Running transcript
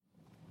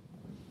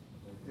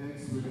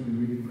text we're going to be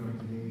reading from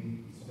today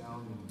is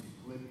found in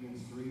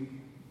Philippians 3,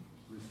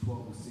 verse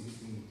 12 to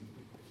 16.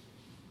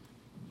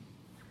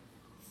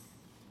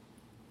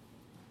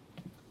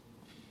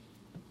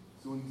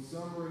 So in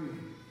summary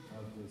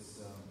of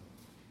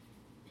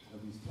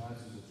these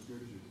passages of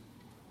Scriptures,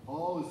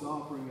 Paul is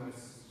offering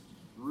us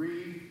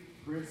 3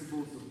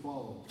 principles to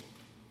follow.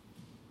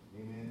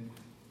 Amen.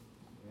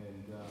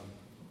 And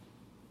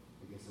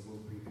I guess I will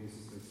preface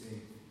this by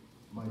saying,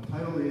 my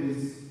title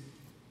is,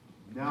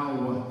 Now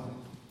What?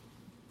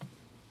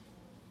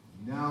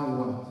 Now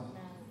what?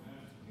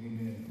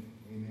 Amen.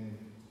 Amen.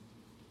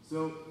 So,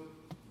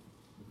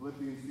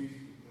 Philippians 3,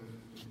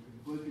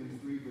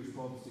 verse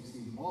 12 to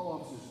 16, Paul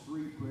offers us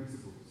 3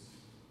 principles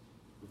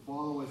to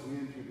follow as we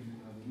enter the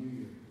new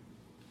year.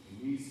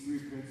 And these 3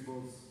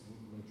 principles,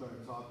 I'm going to try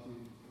to talk to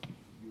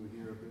you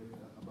here a bit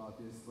about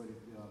this, but it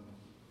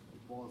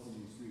falls into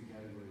these 3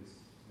 categories.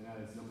 And that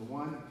is, number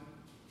 1,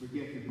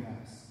 forget your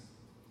past.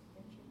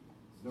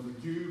 Number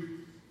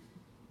 2,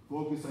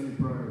 focus on your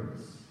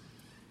priorities.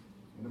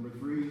 And number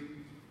 3,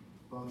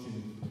 function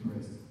in the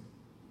present.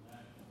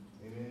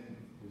 Amen.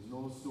 There's an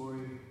old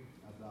story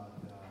about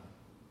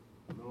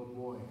a little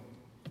boy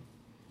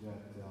that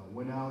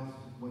went out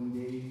one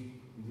day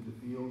into the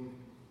field.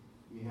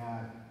 He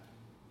had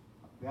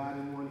a bat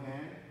in one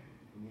hand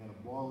and he had a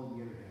ball in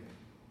the other hand.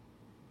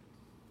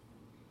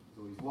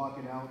 So he's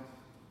walking out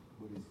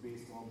with his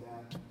baseball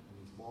bat and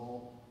his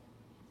ball.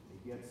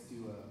 He gets to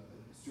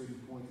a certain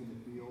point in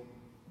the field,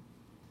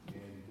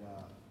 and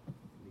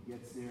when he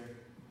gets there,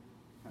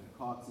 kind of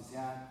cocks his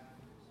hat.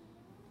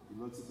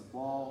 He looks at the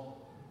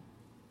ball,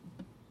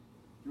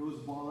 throws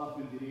the ball up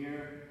into the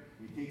air.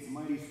 He takes a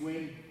mighty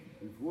swing.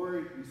 Before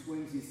he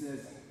swings, he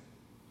says,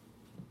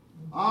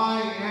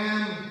 "I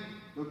am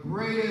the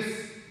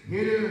greatest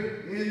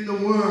hitter in the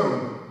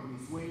world." And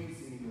he swings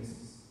and he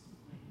misses.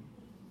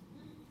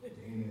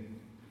 Amen.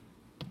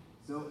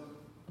 So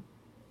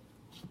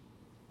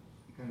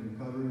he kind of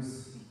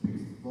recovers,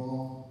 picks the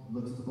ball,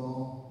 looks at the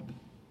ball,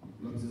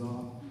 rubs it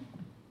off,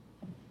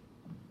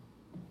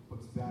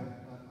 puts it back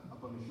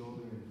up on his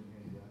shoulder and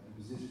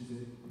positions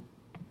it,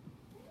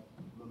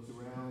 looks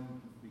around,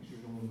 makes sure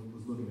no one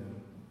was looking at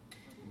him.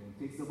 And then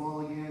takes the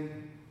ball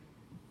again,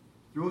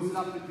 throws it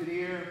up into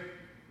the air,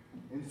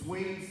 and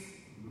swings.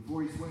 And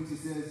before he swings, he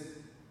says,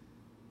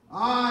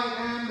 "I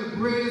am the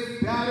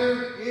greatest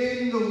batter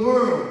in the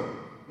world."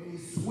 And he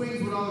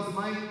swings with all his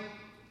might,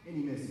 and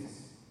he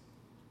misses.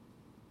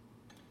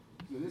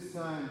 So this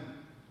time,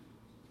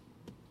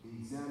 he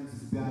examines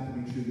his bat to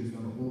make sure there's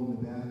not a hole in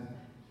the bat.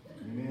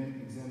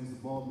 Amen. Examines the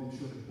ball to make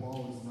sure the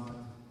ball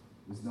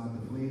is not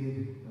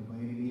deflated by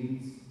any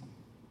means.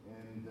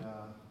 And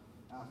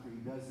after he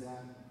does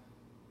that,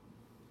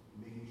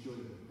 making sure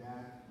that the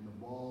bat and the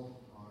ball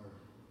are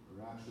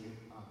actually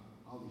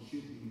how they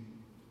should be,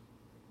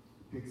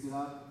 he picks it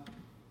up.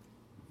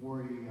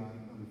 Before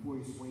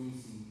he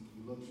swings,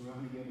 he looks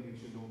around again to make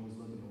sure no one was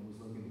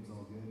looking, it's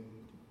all good.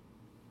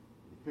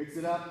 He picks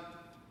it up.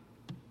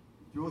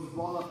 Throws the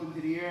ball up into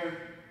the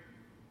air.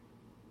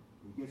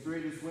 He gets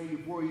ready to swing.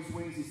 Before he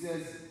swings, he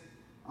says,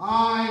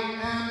 "I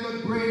am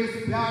the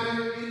greatest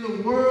batter in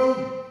the world."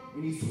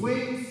 And he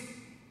swings,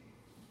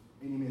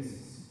 and he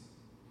misses.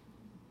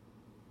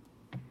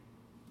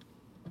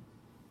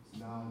 So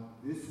now,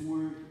 this is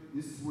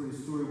where the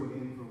story would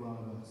end for a lot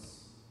of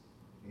us.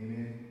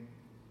 Amen.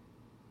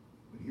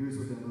 But here's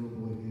what that little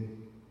boy did.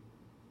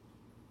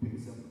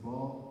 Picks up the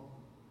ball,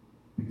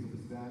 picks up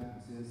his bat,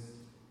 and says,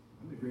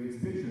 "I'm the greatest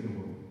pitcher in the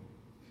world."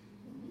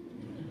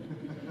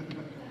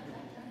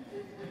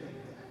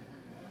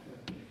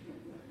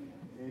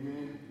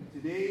 Amen.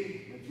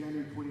 Today,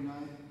 January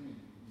 29th,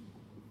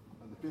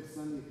 on the 5th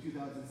Sunday of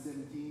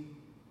 2017,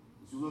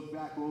 as we look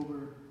back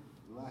over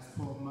the last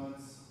 12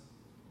 months,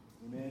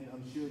 amen,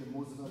 I'm sure that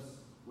most of us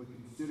would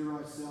consider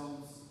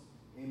ourselves,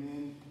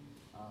 amen,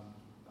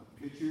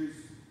 pitchers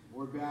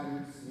or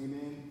batters,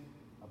 amen.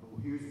 But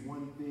here's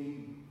one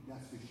thing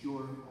that's for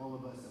sure, all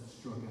of us have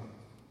struck out.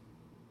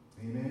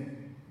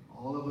 Amen.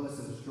 All of us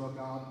have struck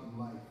out in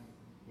life.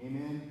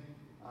 Amen.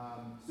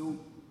 So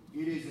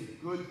it is a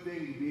good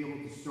thing to be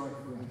able to start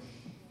fresh.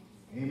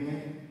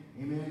 Amen.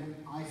 Amen.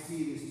 I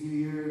see this new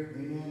year,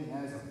 amen,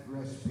 as a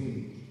fresh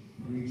page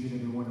for each and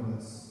every one of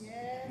us.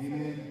 Yes,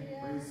 amen.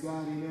 Praise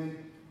God.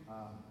 Amen.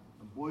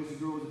 Boys and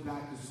girls are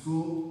back to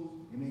school.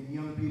 Amen.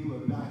 Young people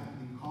are back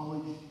in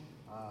college,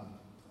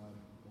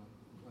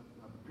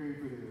 preparing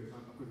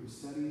for their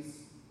studies.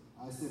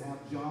 I said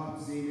have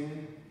jobs.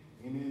 Amen.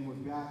 Amen.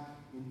 We're back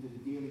into the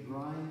daily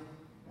grind,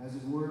 as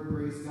it were.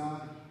 Praise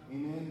God.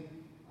 Amen.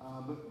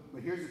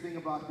 But here's the thing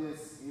about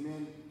this.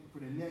 Amen. For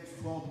the next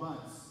 12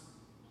 months,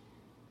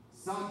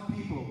 some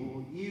people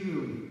will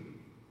eagerly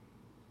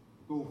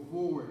go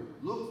forward,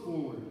 look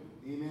forward,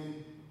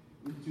 amen,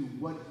 into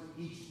what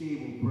each day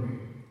will bring.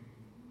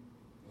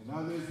 And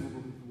others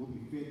will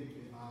be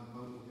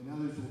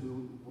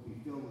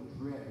filled with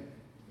dread.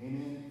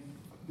 Amen.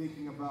 Of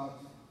thinking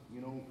about,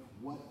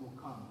 what will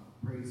come.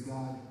 Praise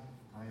God.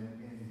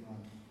 And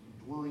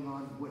dwelling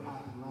on what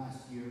happened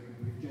last year and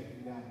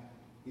projecting that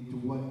into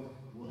what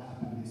will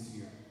happen this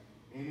year.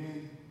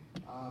 Amen.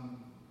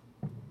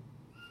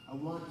 I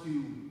want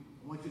you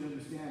to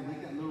understand,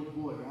 like that little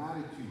boy,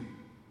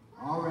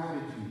 our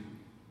attitude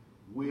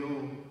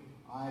will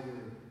either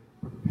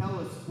propel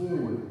us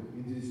forward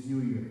into this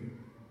new year,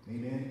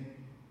 amen,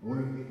 or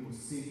it will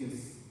sink us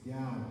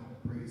down,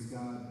 praise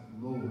God,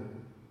 lower,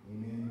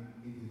 amen,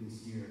 into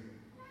this year.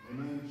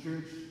 Amen,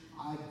 church,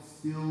 I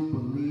still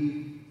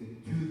believe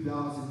that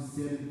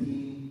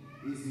 2017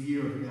 is the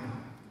year of now.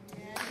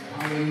 Yeah.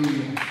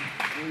 Hallelujah.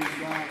 Praise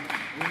God.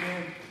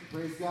 Amen.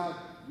 Praise God.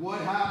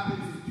 What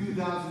happens in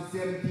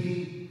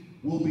 2017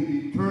 will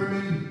be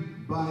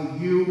determined by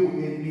you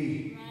and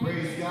me.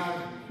 Praise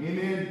God.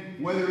 Amen.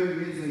 Whether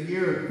it is a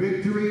year of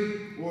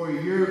victory or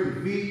a year of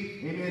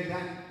defeat, amen,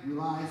 that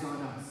relies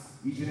on us,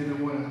 each and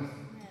every one of us.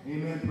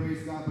 Amen.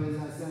 Praise God. But as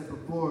I said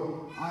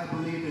before, I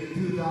believe that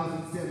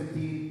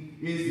 2017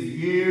 is the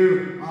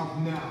year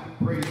of now.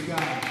 Praise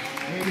God.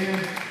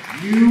 Amen.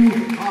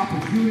 New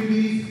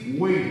opportunities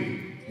waiting.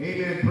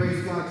 Amen.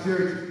 Praise God,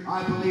 church.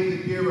 I believe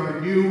that there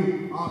are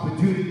new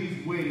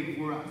opportunities waiting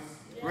for us.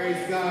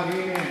 Praise God.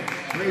 Amen.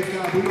 Praise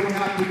God. We don't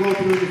have to go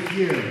through this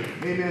year,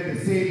 amen,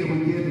 the same that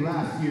we did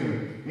last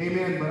year.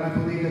 Amen. But I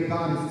believe that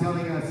God is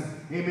telling us,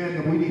 amen,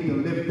 that we need to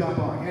lift up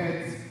our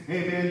heads.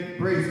 Amen.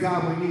 Praise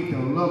God. We need to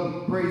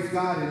look, praise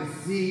God, and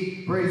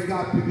see, praise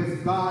God, because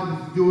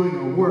God is doing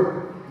a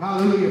work.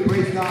 Hallelujah.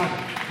 Praise God.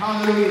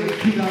 Hallelujah.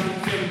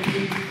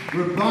 2017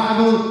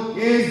 revival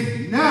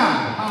is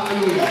now.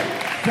 Hallelujah.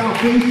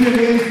 Salvation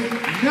is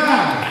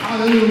now.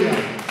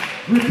 Hallelujah.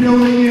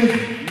 Rebuilding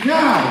is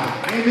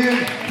now.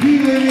 Amen.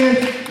 Healing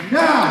is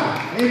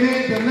now.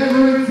 Amen.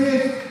 Deliverance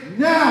is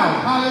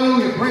now.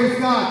 Hallelujah. Praise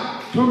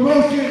God.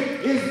 Promotion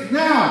is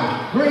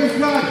now. Praise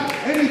God.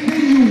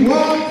 Anything you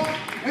want,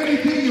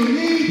 anything you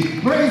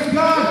need, praise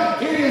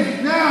God, it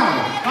is now.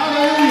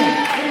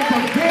 Hallelujah. It is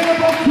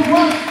available to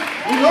us.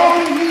 And all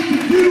we need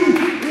to do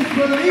is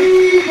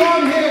believe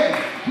on Him.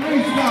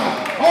 Praise God.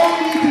 All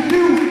we need to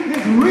do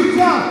is reach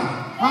out.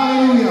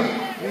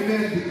 Hallelujah.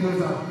 Amen.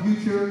 Because our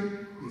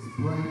future is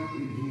bright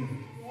in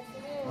Him.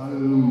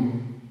 Hallelujah.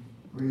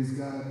 Praise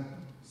God.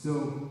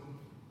 So,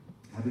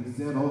 having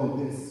said all of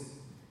this,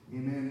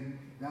 amen,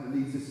 that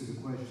leads us to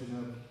the question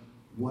of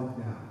what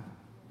now?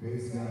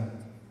 Praise God.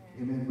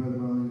 Amen. Brother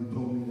Marlon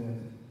told me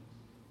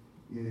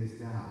that it is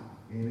now.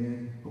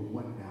 Amen. But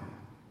what now?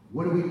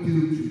 What do we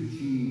do to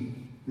achieve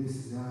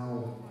this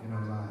now in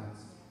our lives?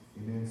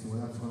 Amen. So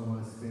that's what I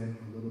want to spend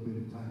a little bit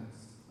of time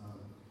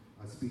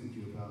speaking to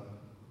you about.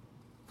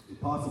 The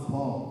Apostle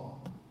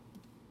Paul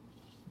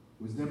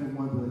was never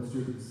one to let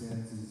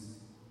circumstances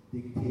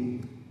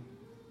dictate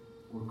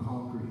or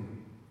conquer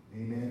him.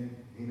 Amen.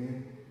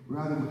 Amen.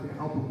 Rather, with the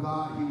help of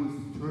God, he was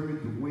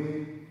determined to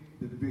win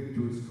the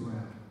victor's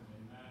crown.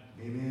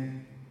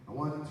 Amen. I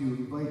want to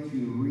invite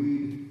you to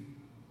read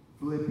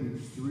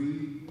Philippians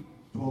 3,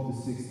 12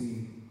 to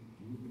 16.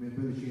 Amen.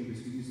 Brother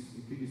Chambers, could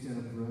you stand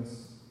up for us?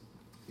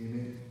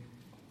 Amen.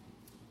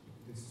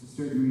 Let's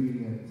start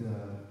reading at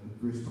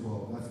verse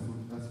 12.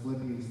 That's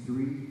Philippians 3.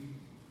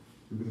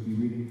 We're going to be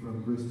reading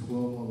from verse 12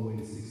 all the way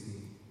to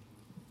 16.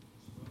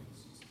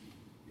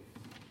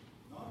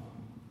 Not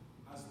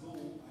as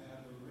though I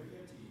had already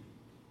attained,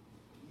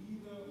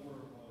 either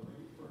were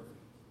already perfect,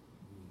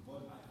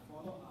 but I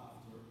follow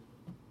after,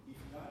 if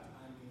that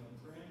I may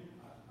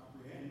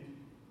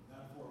apprehend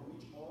that for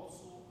which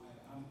also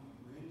I am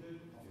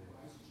apprehended of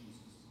Christ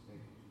Jesus.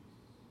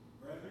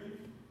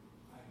 Brethren,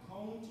 I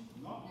count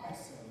not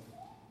myself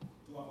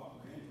to have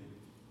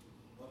apprehended,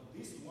 but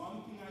this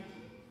one thing I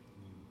do,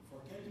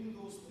 forgetting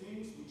those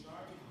things which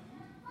are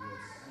behind,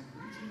 and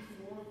reaching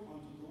forth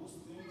unto those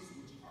things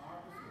which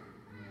are before.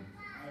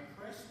 I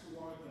press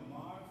toward the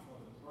mark for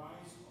the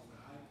prize of the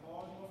high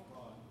calling of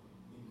God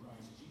in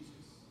Christ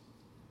Jesus.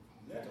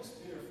 Let us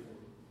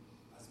therefore,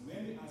 as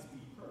many as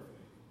be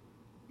perfect,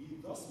 be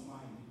thus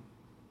minded,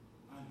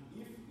 and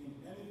if in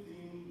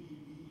anything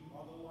ye be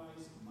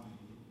otherwise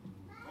minded,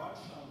 God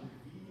shall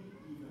reveal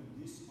even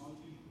this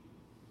unto you.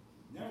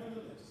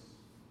 Nevertheless,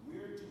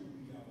 whereto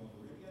we have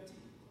already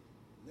attained,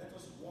 let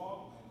us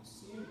walk by the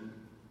same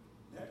rule,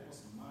 let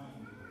us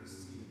mind the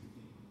same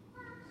thing.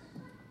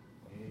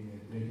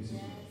 Amen. Thank you so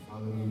much.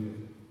 Hallelujah.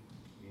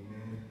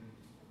 Amen.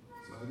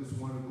 So I just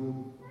want to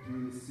go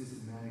through this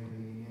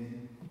systematically.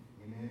 Amen.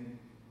 Amen.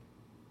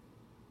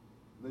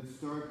 Let's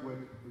start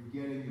with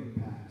forgetting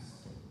your past.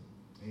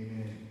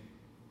 Amen.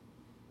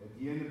 At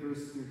the end of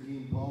verse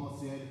 13, Paul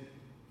said,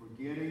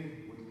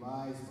 forgetting what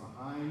lies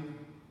behind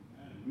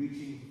and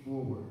reaching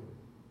forward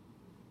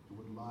to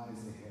what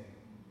lies ahead.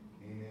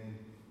 Amen.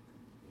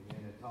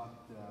 Amen. I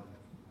talked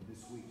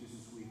just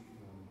this week,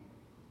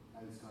 I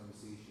had this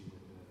conversation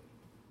with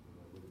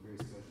a very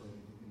special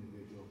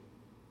individual,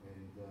 and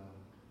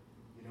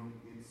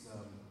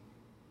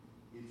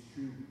it's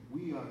true.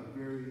 We are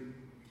very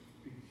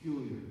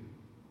peculiar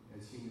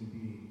as human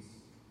beings.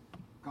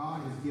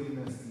 God has given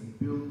us the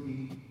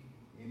ability,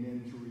 amen,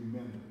 to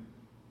remember.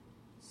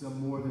 Some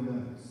more than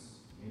others.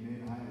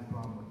 Amen. I have a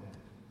problem with that.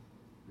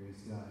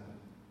 Praise God.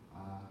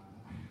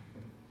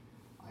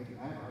 I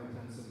have a hard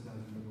time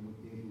sometimes remembering what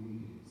day of the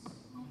week it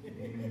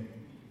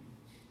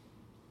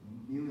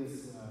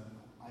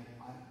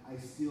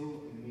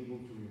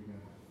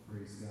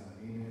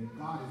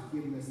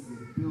given us the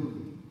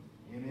ability,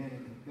 amen,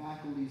 and the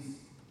faculties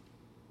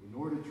in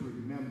order to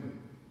remember.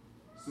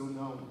 So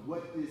now,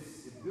 what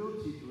this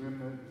ability to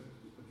remember,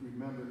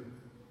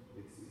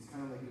 it's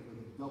kind of like a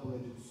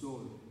double-edged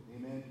sword,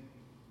 amen.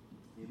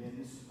 Amen.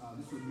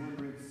 This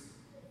remembrance,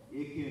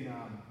 it can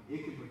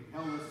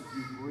propel us to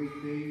do great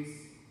things.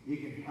 It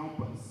can help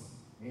us,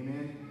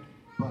 amen.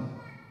 But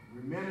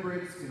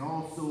remembrance can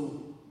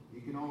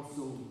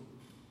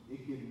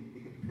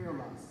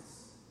paralyze us.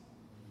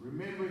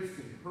 Remembrance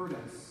can hurt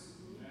us.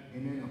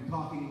 Amen. I'm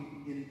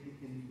talking in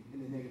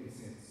a negative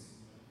sense.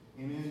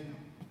 Amen.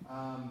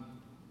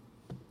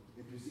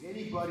 If there's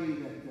anybody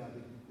that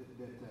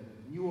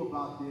knew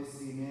about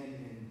this, amen,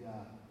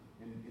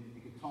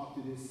 and could talk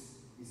to this,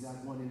 is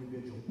that one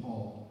individual,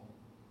 Paul.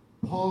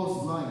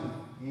 Paul's life,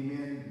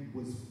 amen,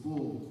 was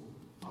full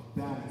of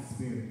bad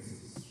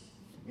experiences.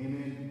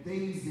 Amen.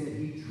 Things that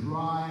he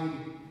tried,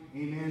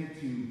 amen,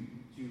 to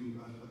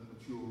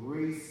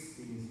erase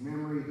in his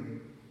memory,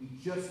 that he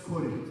just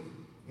couldn't.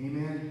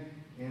 Amen.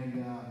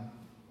 And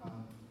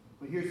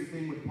but here's the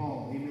thing with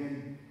Paul.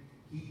 Amen.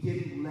 He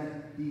didn't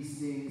let these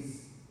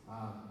things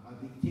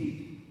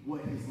dictate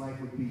what his life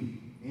would be.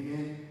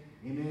 Amen.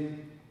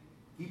 Amen.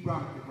 He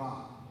brought it to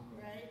God.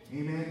 Right.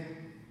 Amen.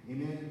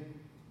 Amen.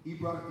 He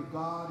brought it to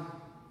God,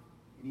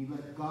 and he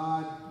let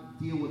God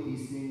deal with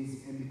these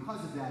things. And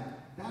because of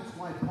that, that's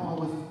why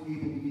Paul was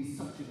able to be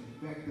such an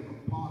effective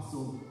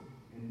apostle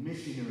and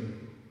missionary.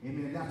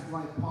 Amen. That's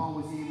why Paul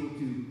was able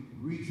to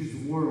reach his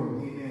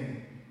world.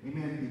 Amen.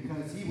 Amen.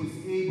 Because he was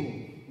able,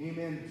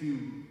 amen,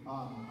 to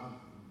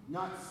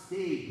not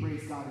stay,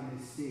 praise God, in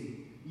his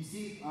state. You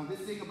see, this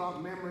thing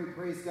about memory,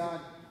 praise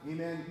God,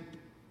 amen,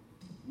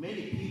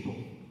 many people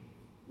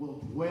will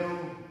dwell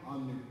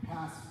on their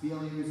past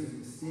failures and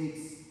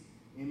mistakes,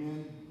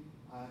 amen,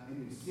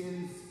 and their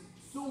sins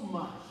so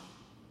much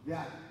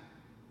that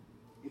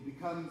it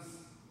becomes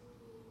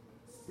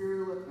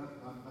spiritually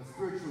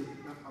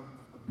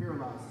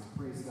paralyzing,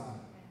 praise God,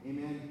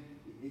 amen.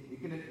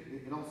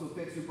 It also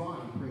affects your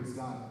body, praise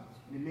God,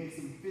 and it makes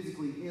them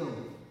physically ill,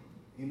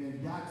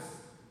 amen. That's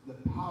the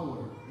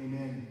power,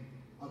 amen,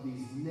 of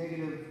these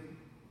negative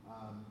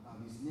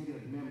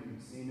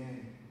memories,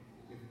 amen.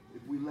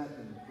 If we let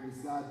them, praise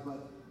God.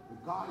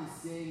 But God is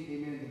saying,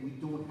 amen, that we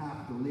don't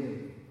have to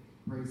live,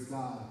 praise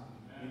God,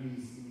 in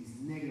these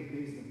negative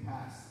days in the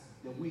past,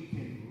 that we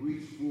can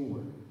reach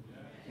forward.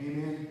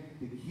 Amen.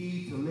 The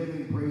key to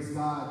living, praise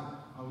God,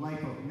 a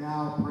life of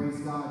now, praise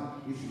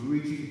God, is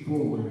reaching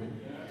forward.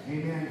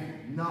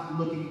 Amen. Not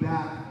looking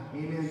back,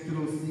 amen, to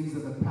those things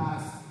of the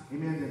past,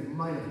 amen, that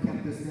might have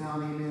kept us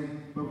down,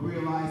 amen, but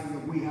realizing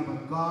that we have a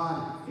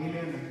God,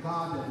 amen, a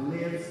God that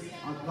lives,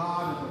 a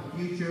God of the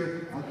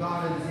future, a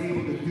God that is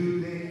able to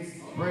do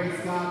things, praise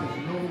God, that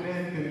no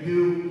man can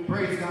do,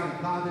 praise God,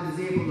 a God that is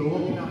able to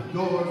open up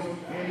doors,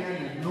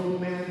 amen, that no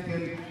man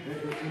can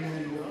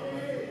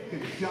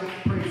shut,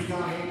 praise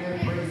God, amen,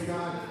 praise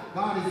God.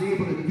 God is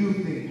able to do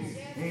things,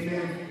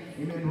 amen,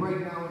 amen. Right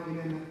now,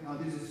 amen,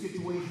 there's a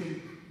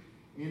situation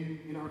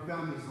in our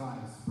family's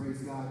lives, praise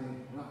God,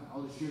 and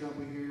I'll just share it up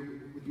with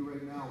you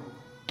right now.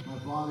 My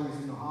father is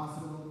in the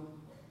hospital,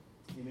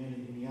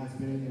 amen, and he has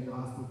been in the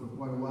hospital for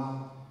quite a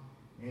while,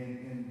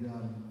 and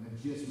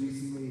just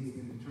recently it's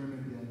been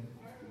determined that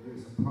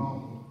there's a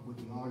problem with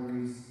the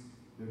arteries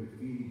that are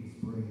feeding his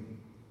brain.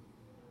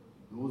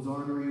 Those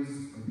arteries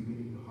are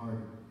beginning to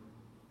harden,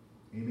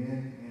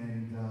 amen,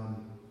 and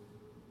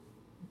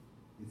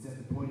it's at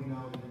the point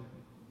now that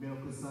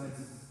medical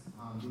scientists,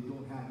 they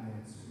don't have an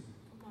answer.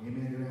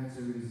 Amen. Their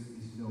answer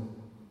is no.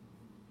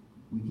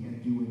 We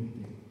can't do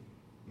anything.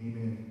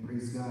 Amen.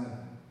 Praise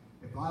God.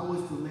 If I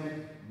was to let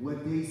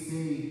what they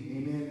say,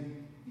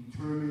 amen,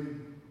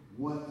 determine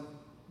what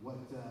my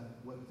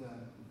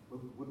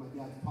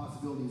dad's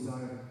possibilities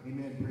are,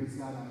 amen. Praise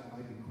God.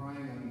 I'd be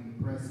crying. I'd be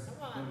depressed.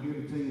 I'm here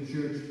to tell you,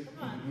 church,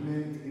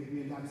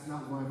 amen. That's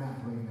not where I'm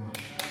at right now.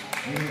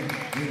 Amen.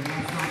 Amen.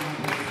 That's not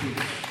my place.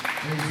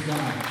 Praise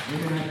God.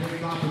 Amen. I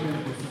thank God for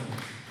medical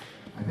science.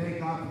 I thank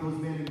God for those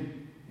men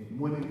and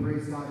women,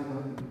 praise God, in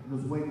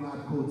those white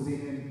lab coats,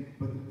 amen.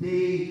 But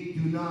they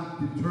do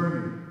not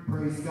determine,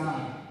 praise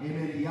God,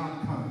 amen, the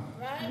outcome.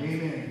 Right.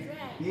 Amen.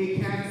 Right. They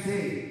can't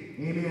say,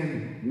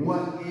 amen,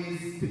 what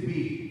is to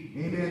be.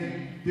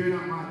 Amen. They're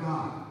not my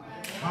God.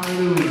 Right.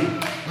 Hallelujah.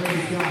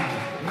 Praise God.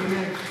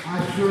 Amen.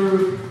 I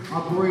serve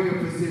a greater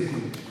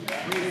position.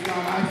 Praise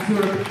God. I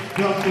serve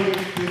the great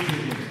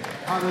position.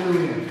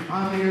 Hallelujah.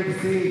 I'm here to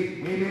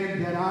say,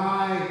 amen, that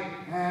I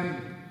am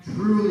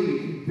truly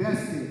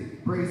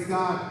invested, praise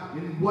God,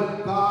 in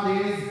what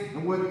God is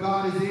and what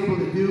God is able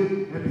to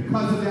do. And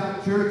because of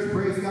that, church,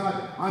 praise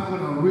God, I'm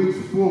going to reach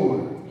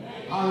forward.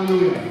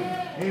 Hallelujah.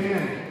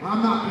 Amen.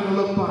 I'm not going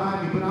to look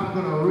behind me, but I'm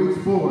going to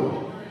reach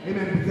forward.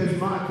 Amen. Because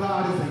my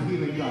God is a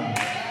healing God.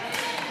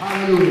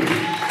 Hallelujah.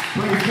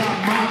 Praise God.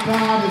 My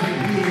God is a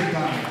healing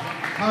God.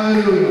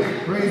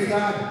 Hallelujah. Praise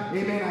God.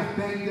 Amen. I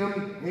thank them,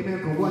 amen,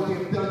 for what they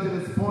have done to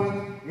this point.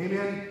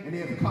 Amen. And they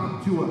have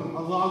come to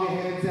a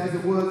loggerheads as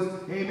it was.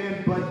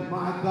 Amen. But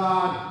my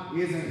God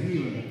is a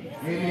healer.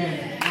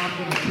 Amen. I'm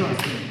going to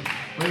trust him.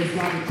 Praise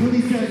God. Until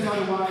he says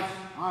otherwise,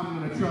 I'm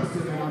going to trust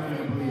him and I'm going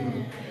to believe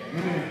him.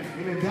 Amen.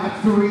 Amen. That's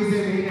the reason,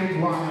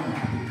 amen, why I'm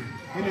happy.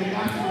 Amen.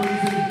 That's the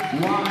reason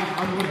why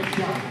I'm going to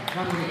shout. And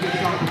I'm going to give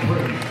God the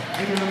praise.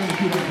 Amen. I'm going to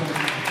do that right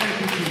now. Thank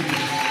you, Jesus.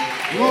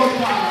 Lord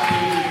God, I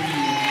believe in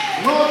you.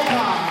 Lord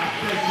God, I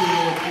thank you,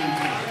 Lord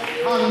Jesus.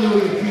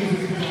 Hallelujah,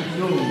 Jesus, because I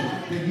know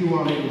that you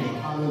are able.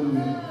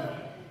 Hallelujah.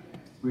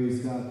 Praise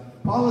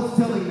God. Paul is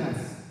telling us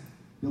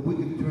that we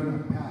can turn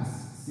our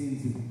past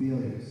sins and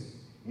failures,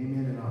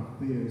 amen, and our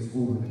fears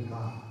over to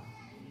God.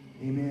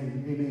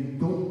 Amen. Amen.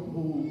 Don't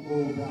hold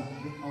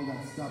all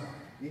that stuff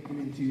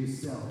into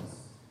yourselves.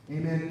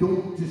 Amen.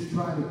 Don't just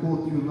try to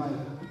go through life,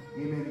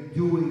 amen,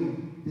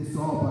 doing this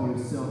all by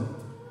yourself.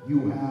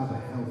 You have a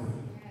helper.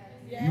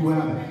 Yes. You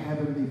have a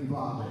heavenly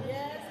Father.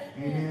 Yes.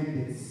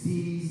 Amen. That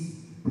sees,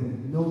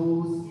 that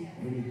knows,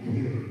 and he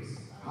cares.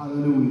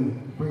 Hallelujah.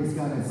 Praise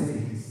God. I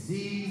said he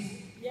sees,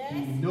 yes,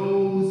 he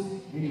knows,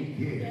 and he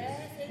cares. Yes.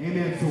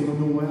 Amen. So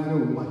no matter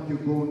what you're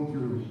going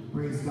through,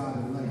 praise God,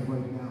 in life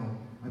right now,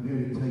 I'm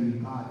here to tell you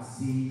God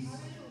sees,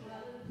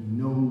 he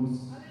knows,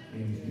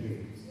 and he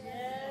cares.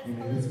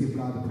 Amen. Let's give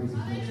God the praise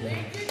and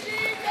thanks.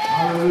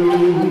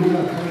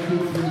 Hallelujah. Thank you,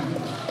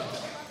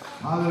 Jesus.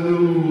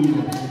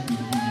 Hallelujah. Thank you,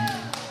 Jesus.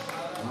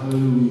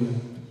 Hallelujah.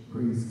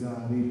 Praise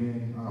God.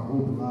 Amen. Our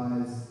hope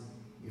lies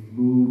in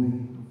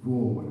moving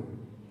forward.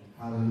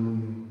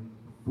 Hallelujah.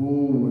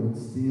 Forward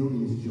still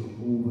is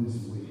Jehovah's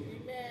way.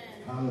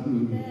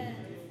 Hallelujah.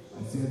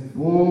 I said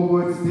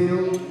forward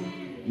still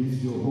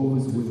is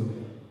Jehovah's will.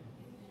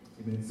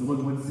 Amen.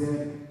 Someone once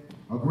said,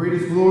 our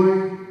greatest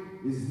glory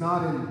is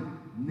not in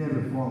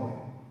never falling,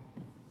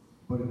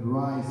 but in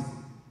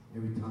rising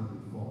every time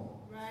we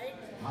fall. Right.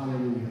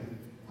 Hallelujah.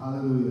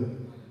 Hallelujah.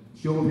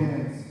 Show of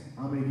hands.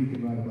 How many of you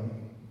can ride a bike?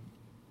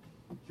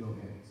 Show of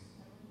hands.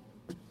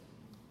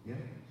 Yeah?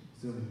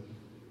 7.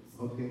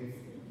 Okay.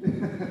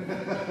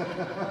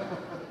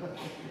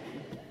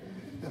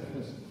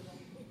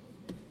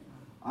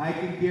 I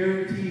can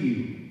guarantee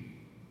you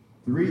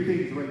 3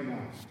 things right now.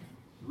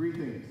 3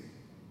 things.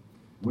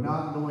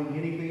 Without knowing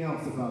anything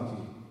else about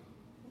you.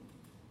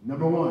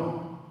 Number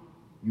 1,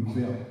 you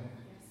failed.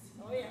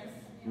 Oh, yes.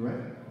 You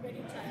right? Many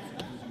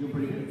times. You're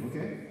pretty good,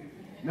 okay?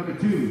 Number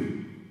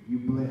 2, you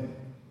bled.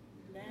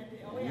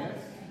 Oh, yes.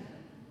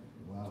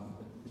 Wow.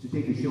 You should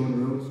take a show on the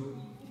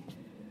road.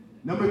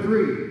 Number 3,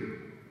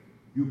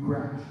 you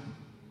crashed.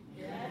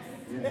 Yes.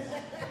 Yes.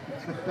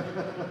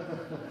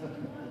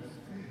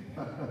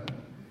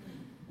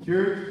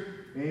 Church,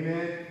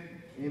 amen,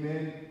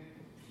 amen.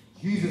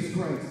 Jesus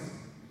Christ,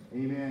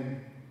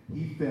 amen,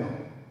 he fell,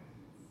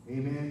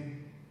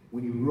 amen,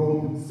 when he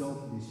robed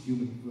himself in his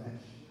human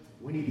flesh.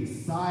 When he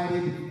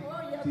decided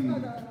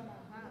to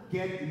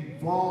get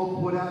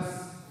involved with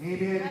us,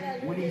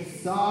 amen, when he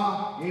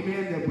saw,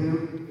 amen,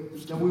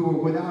 that we were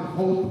without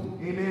hope,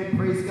 amen,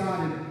 praise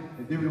God,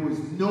 and there was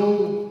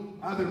no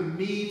other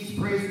means,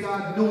 praise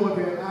God, no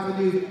other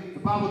avenue. The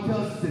Bible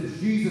tells us that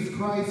Jesus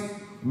Christ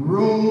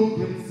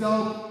robed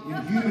himself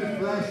in human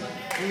flesh,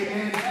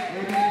 amen,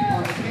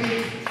 amen,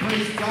 partake,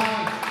 praise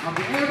God, of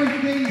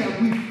everything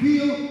that we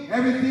feel,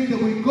 everything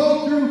that we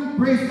go through,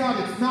 praise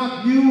God, it's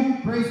not new,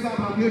 praise God,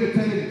 but I'm here to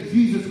tell you that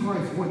Jesus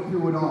Christ went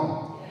through it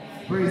all,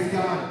 praise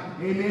God,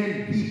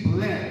 amen, he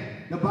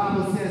bled, the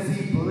Bible says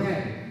he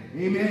bled,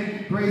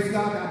 amen, praise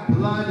God, that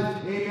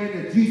blood,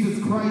 amen, that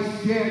Jesus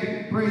Christ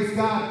shed, praise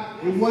God,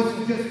 it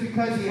wasn't just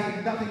because he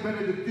had nothing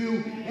better to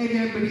do,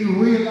 amen, but he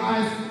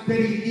realized that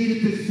he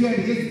needed to shed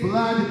his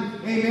blood,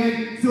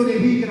 amen, so that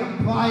he could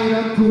apply it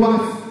unto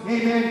us,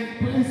 amen,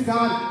 praise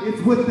God,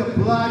 it's with the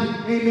blood,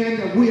 amen,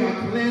 that we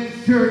are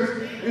cleansed,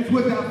 church, it's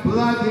with the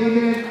blood,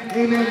 amen,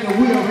 amen, that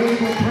we are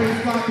able,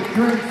 praise God, to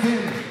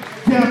transcend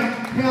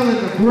death, hell, and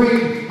the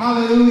grave,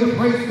 hallelujah,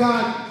 praise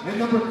God, and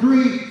number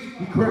 3,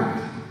 he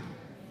crashed,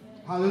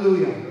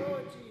 hallelujah.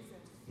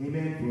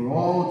 Amen. For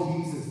all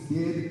Jesus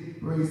did,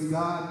 praise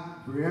God,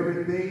 for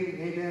everything,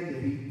 amen,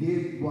 that he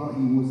did while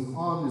he was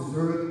on this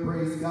earth,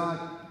 praise God.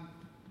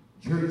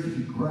 Church,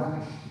 he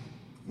crashed.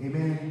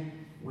 Amen.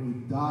 When he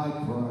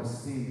died for our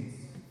sins.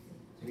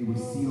 And he was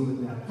sealed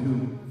in that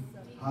tomb.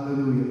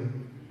 Hallelujah.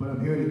 But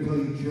I'm here to tell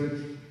you,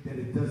 church, that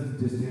it doesn't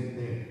just end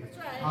there.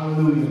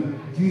 Hallelujah.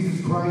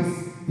 Jesus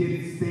Christ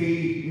didn't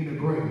stay in a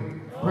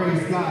grave.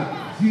 Praise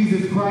God.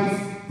 Jesus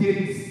Christ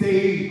didn't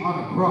stay on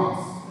a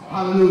cross.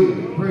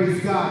 Hallelujah.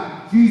 Praise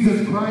God.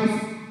 Jesus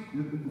Christ,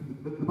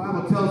 the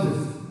Bible tells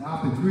us,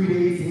 after 3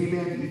 days,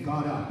 amen, he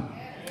got up.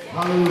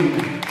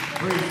 Hallelujah.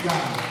 Praise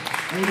God.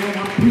 Amen.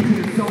 I'm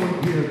preaching to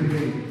someone here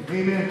today.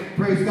 Amen.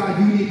 Praise God.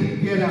 You need to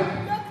get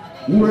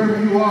up.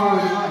 Wherever you are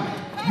in life,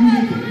 you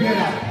need to get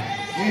up.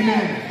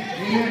 Amen.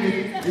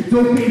 Amen. It's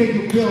okay that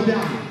you fell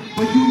down,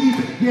 but you need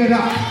to get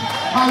up.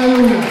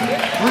 Hallelujah.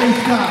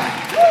 Praise God.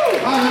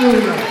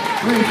 Hallelujah.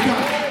 Praise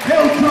God.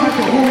 Hell tried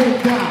to hold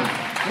him down.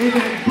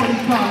 Amen. But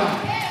he got up.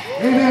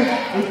 Amen.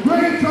 The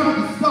grave tried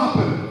to stop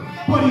him,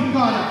 but he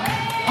got up.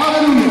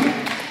 Hallelujah.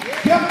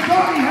 Death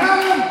thought he had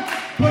him,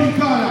 but he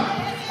got up.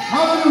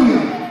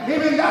 Hallelujah.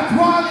 Amen. That's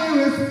why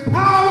there is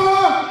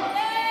power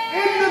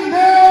in the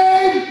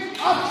name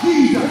of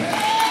Jesus.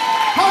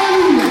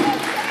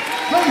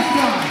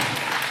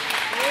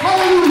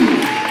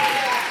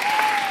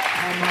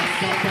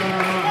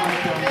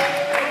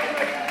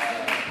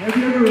 Have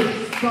you ever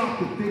stopped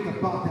to think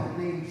about that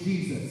name,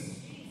 Jesus?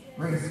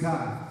 Praise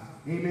God.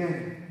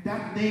 Amen.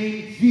 That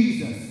name,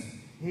 Jesus.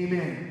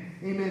 Amen.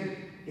 Amen.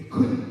 It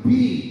couldn't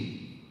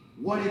be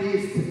what it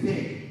is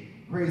today.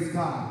 Praise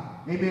God.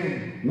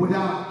 Amen.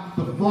 Without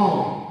the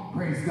falling.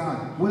 Praise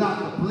God.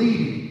 Without the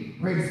bleeding.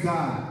 Praise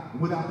God.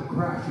 Without the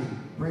crashing.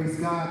 Praise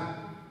God.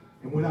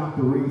 And without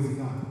the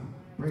raising up.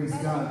 Praise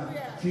God.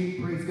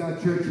 Praise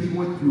God, church. He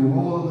went through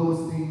all of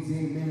those things.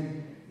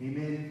 Amen.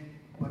 Amen.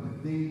 But the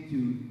thing to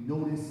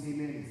notice,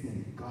 amen, is that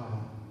he got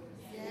up.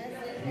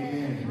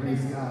 Amen.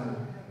 Praise God.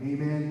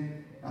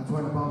 Amen. That's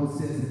why the Bible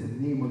says in the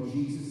name of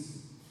Jesus,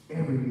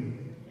 every knee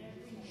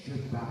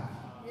should bow.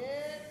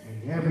 And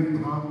every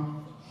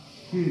tongue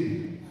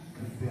should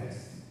confess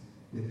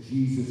that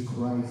Jesus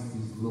Christ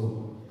is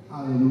Lord.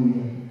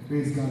 Hallelujah.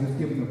 Praise God. Let's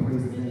give him the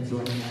praise and thanks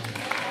right now.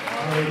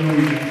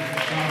 Hallelujah.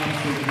 God, I'm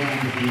so glad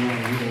that you are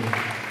here.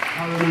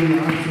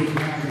 Hallelujah. I'm so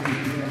glad that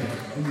you're there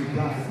and you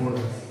died for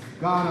us.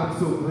 God, I'm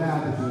so glad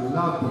that you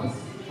loved us.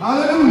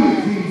 Hallelujah,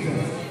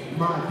 Jesus.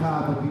 My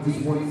God, but you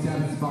just weren't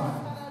satisfied.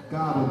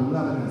 God, with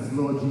loving us,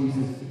 Lord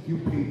Jesus, you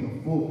paid the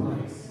full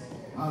price.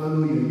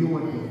 Hallelujah. You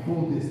went the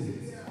full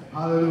distance.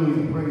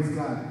 Hallelujah. Praise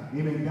God.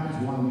 Amen. That's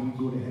why we can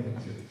go to heaven,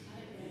 church.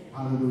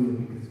 Hallelujah.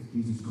 Because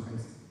Jesus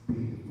Christ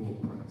paid the full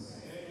price.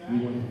 We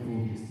went the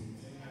full distance.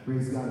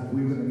 Praise God. If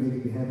we're going to make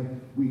it to heaven,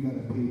 we got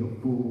to pay the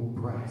full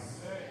price.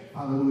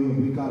 Hallelujah.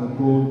 We got to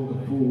go the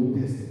full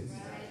distance.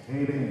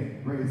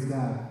 Amen. Praise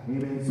God.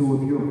 Amen. So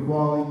if you're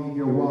falling in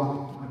your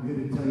walk, I'm here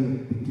to tell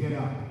you to get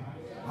up.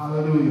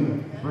 Hallelujah.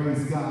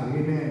 Praise God.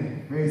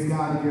 Amen. Praise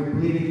God. If you're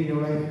bleeding in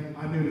your life,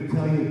 I'm here to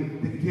tell you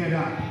to get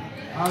up.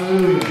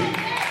 Hallelujah.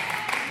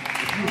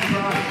 If you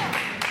cry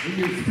in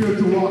your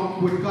spiritual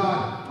walk with God,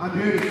 I'm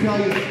here to tell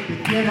you to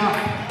get up.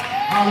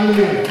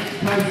 Hallelujah.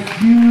 Because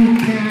you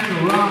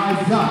can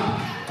rise up.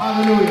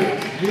 Hallelujah.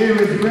 There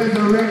is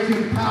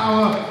resurrection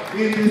power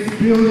in this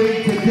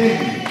building today.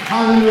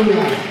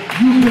 Hallelujah.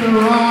 You can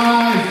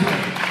arise.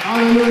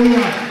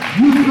 Hallelujah.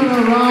 You can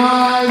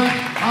arise.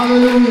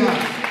 Hallelujah.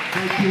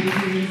 Thank you,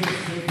 Jesus.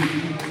 Thank you,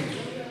 Jesus.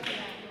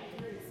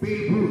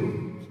 Babe Ruth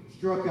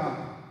struck out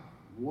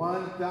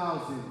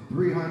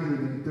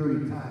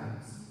 1,330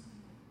 times,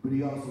 but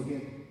he also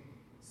hit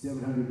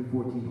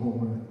 714 home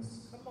runs.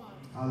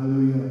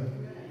 Hallelujah.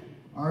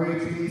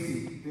 R.H.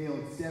 Macy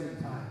failed 7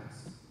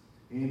 times.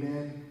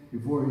 Amen.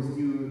 Before his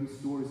New York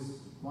stores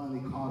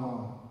finally caught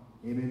on.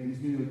 Amen. These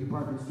New York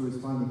department stores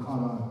finally caught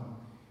on.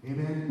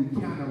 Amen. We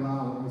can't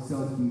allow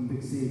ourselves to be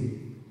fixated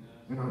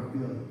in our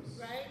failures.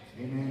 Right.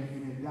 Amen.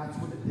 Amen. That's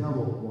what the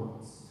devil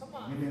wants.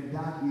 Amen.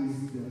 That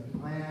is the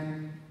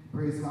plan,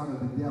 praise God, of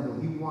the devil.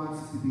 He wants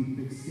us to be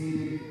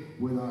fixated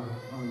with our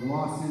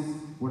losses,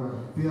 with our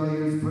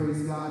failures,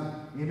 praise God.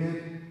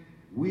 Amen.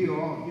 We are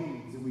all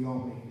humans and we all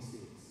make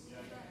mistakes.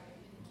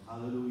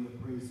 Hallelujah.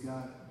 Praise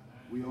God.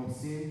 We all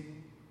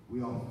sin.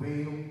 We all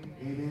fail.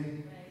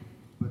 Amen.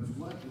 But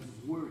what is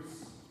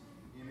worse,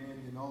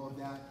 amen, than all of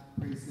that,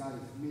 praise God,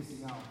 is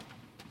missing out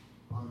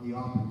on the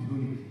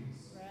opportunities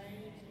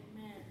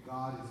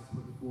God has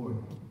put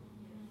forth,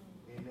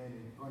 amen,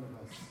 in front of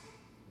us,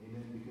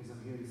 amen, because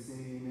I'm here to say,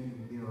 amen,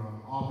 there are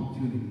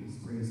opportunities,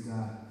 praise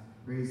God,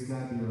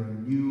 there are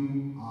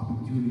new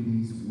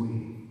opportunities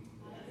waiting,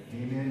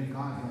 amen,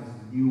 God has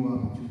new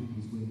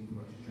opportunities waiting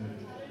for us,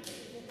 church,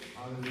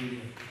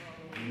 hallelujah,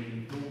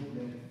 amen, don't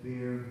let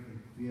fear and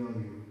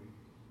failure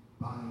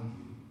bind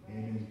you,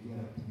 amen, get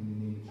up in the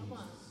name of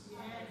Jesus,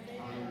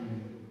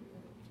 hallelujah.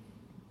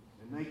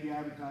 A Nike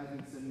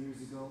advertisement some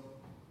years ago,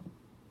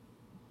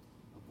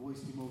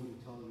 voice came over the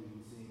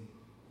television saying,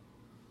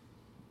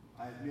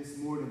 I have missed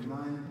more than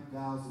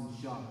 9,000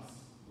 shots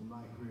in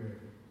my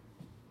career.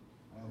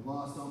 I have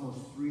lost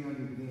almost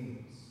 300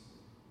 games.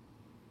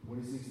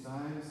 26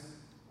 times,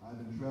 I've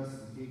been trusted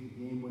to take the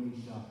game-winning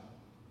shot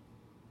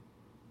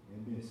and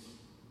missed.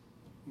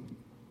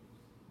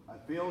 I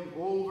failed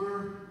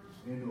over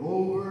and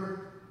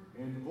over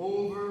and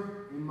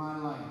over in my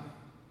life.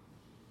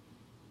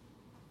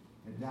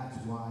 And that's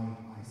why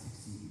I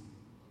succeeded.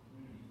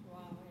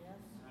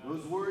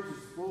 Those words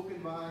are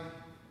spoken by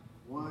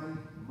one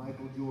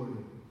Michael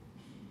Jordan.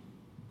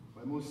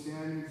 By most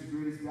standards, the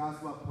greatest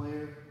basketball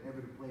player ever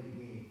to play the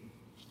game.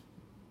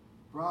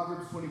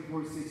 Proverbs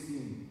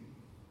 24:16.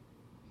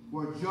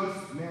 For a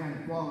just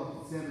man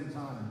falleth 7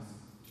 times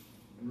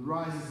and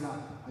rises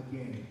up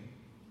again.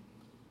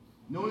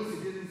 Notice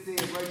it didn't say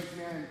a righteous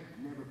man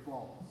never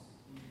falls.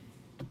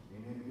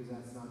 Amen, because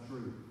that's not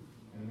true.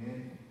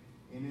 Amen.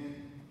 Amen.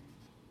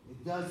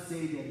 It does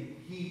say that he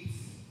keeps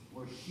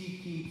or she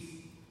keeps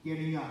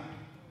getting up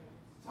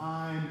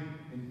time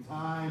and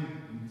time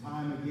and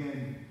time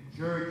again.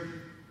 Church,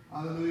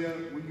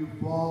 hallelujah, when you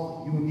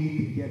fall, you need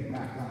to get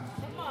back up.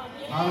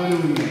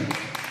 Hallelujah.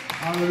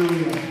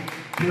 Hallelujah.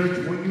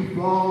 Church, when you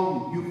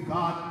fall, you've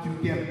got to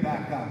get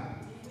back up.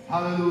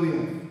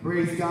 Hallelujah.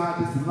 Praise God.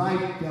 This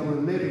life that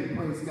we're living,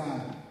 praise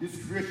God. This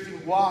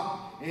Christian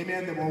walk,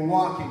 amen, that we're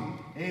walking.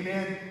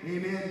 Amen.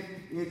 Amen.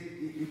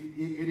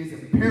 it is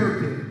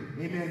imperative,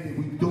 amen, that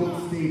we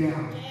don't stay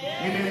down.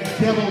 Amen. The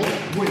devil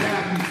would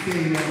have you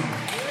stay down.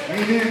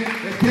 Amen.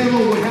 The devil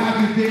would have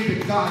you think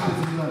that God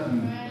doesn't love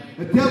you.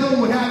 The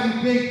devil would have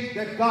you think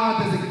that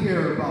God doesn't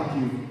care about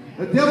you.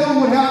 The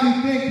devil would have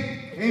you think,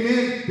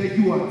 amen, that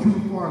you are too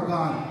far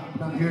gone.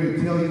 But I'm here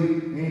to tell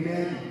you,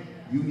 amen,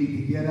 you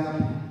need to get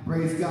up.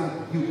 Praise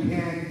God. You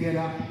can get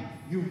up.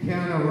 You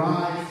can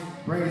arise.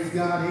 Praise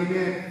God.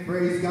 Amen.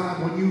 Praise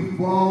God. When you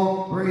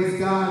fall, praise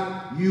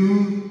God,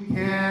 you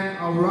can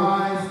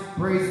arise.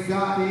 Praise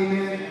God.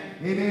 Amen.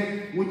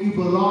 Amen. When you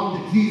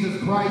belong to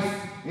Jesus Christ,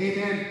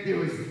 amen,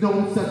 there is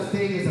no such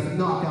thing as a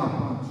knockout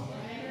punch.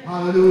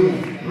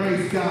 Hallelujah.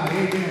 Praise God.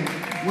 Amen.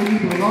 When you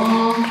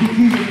belong to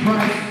Jesus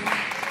Christ,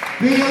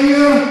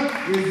 failure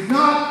is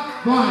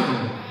not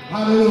final.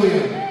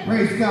 Hallelujah.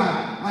 Praise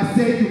God. I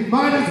said you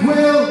might as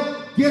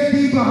well get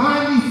thee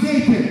behind me,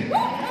 Satan.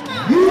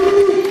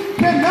 You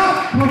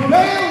cannot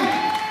prevail.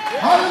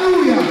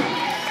 Hallelujah.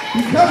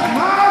 Because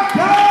my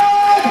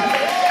God,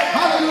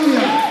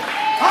 hallelujah,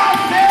 I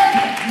said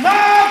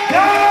my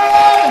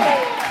God,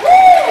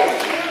 woo,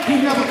 he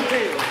never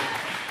fails.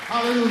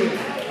 Hallelujah.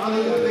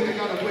 Hallelujah. I think I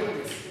got a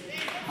witness.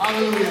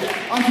 Hallelujah.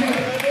 I said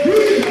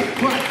Jesus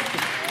Christ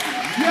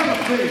never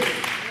fails.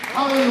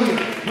 Hallelujah.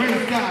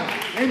 Praise God.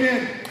 Amen.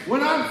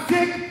 When I'm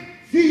sick,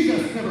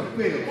 Jesus never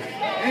fails.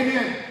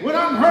 Amen. When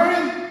I'm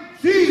hurting,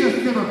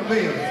 Jesus never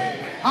fails.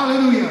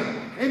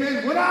 Hallelujah.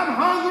 Amen. When I'm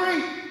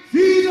hungry,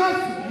 Jesus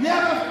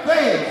never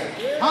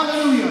fails.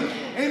 Hallelujah.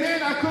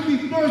 Amen. I could be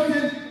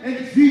thirsting,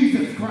 and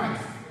Jesus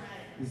Christ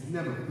has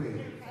never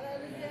failed.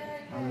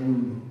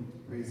 Hallelujah.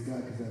 Praise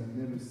God, because I've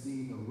never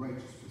seen the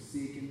righteous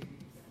forsaken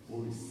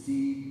or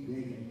receive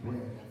begging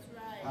bread.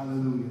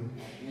 Hallelujah.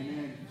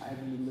 Amen. I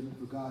haven't been looking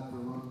for God for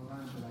a long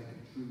time, but I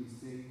can truly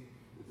say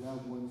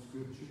that one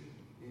scripture,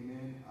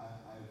 amen,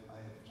 I've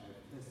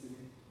tested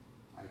it.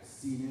 I've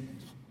seen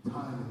it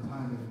time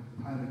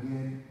and time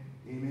again.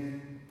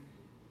 Amen.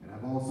 And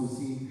I've also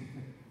seen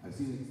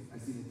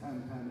it time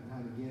and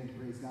time again,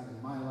 praise God,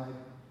 in my life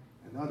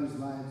and others'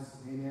 lives.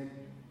 Amen.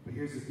 But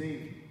here's the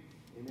thing.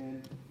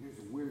 Amen. Here's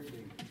a weird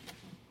thing.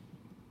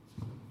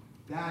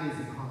 That is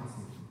a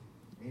constant.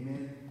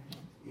 Amen.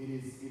 It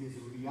is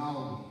a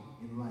reality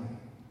in life.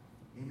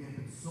 Amen.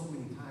 But so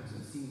many times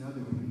I've seen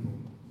other people,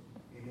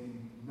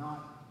 amen,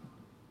 not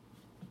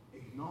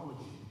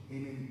acknowledging,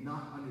 amen,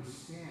 not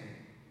understand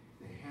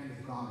the hand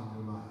of God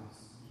in their lives.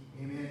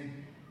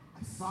 Amen.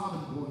 I saw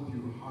them going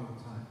through a hard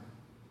time.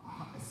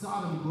 I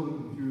saw them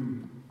going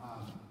through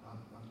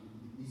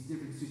these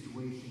different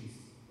situations,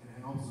 and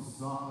I also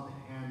saw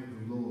the hand of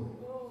the Lord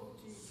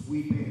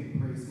sweep in,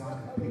 praise God,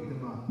 and pick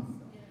them up.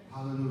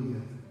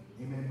 Hallelujah.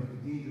 Amen. But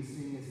the dangerous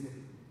thing is that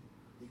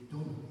they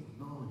don't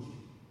acknowledge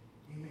it.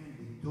 Amen.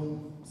 They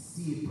don't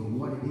see it for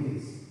what it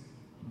is.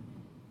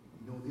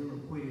 You know, they'll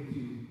equate it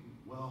to,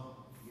 well,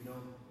 it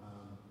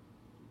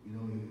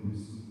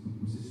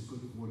was just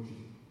good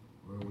fortune,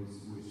 or it was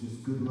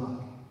just good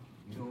luck,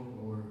 you know,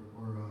 or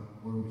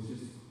it was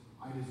just,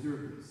 I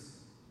deserve this.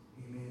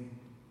 Amen.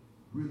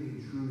 Really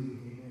and truly,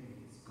 amen,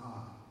 it's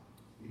God.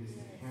 It is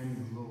the hand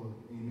of the Lord.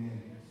 Amen.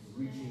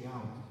 Reaching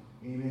out.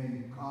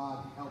 Amen. God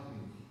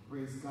helping.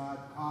 Praise God.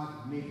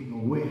 God making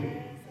a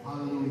way.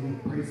 Hallelujah.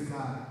 Praise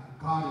God.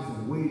 God is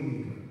a way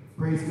maker.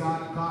 Praise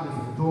God. God is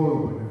a door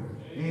opener.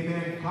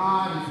 Amen.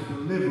 God is a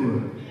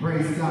deliverer.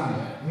 Praise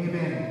God.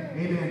 Amen.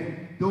 Amen.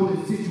 Though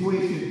the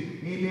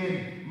situation,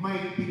 amen,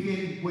 might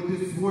begin with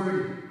this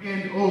word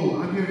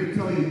N-O, I'm here to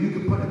tell you, you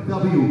can put a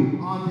W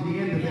onto the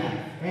end of that.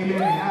 Amen.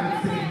 And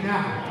have it say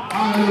now.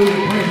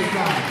 Hallelujah. Praise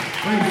God.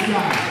 Praise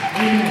God.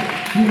 Amen.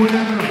 Do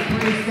whatever,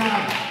 praise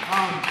God,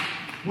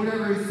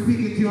 whatever is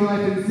speaking to your life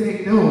and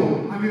saying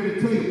no, I'm here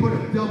to tell you, put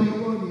a W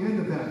on the end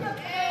of that.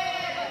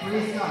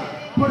 Praise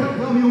God. Put a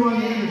W on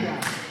the end of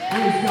that.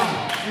 Praise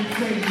God. And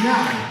say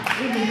now,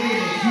 in the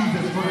name of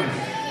Jesus Christ.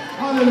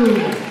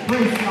 Hallelujah.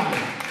 Praise God.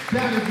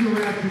 That is your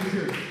rapture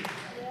church.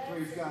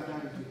 Praise God.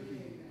 That is your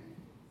king.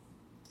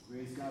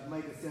 Praise God.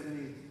 Micah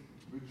 7:8.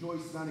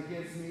 Rejoice not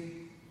against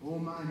me, O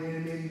mine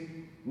enemy.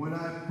 When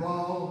I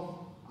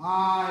fall,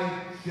 I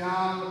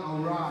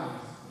shall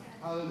arise.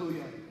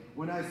 Hallelujah.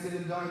 When I sit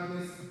in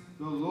darkness,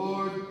 the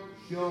Lord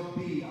shall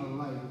be a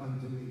light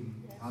unto me.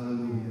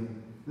 Hallelujah.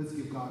 Let's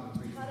give God a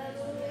praise.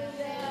 Hallelujah.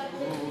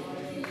 Oh,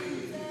 thank you,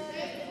 Jesus.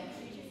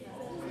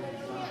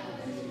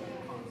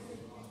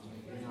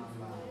 In our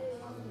lives.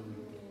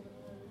 Hallelujah.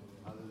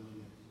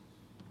 Hallelujah.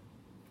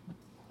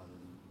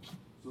 Hallelujah.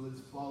 So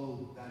let's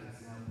follow that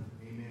example.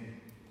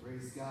 Amen.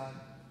 Praise God.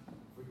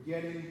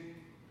 Forgetting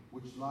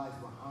which lies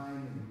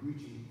behind and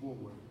reaching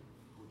forward,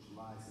 which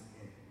lies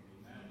ahead.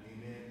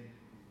 Amen.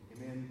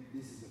 Amen.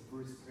 This is the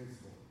first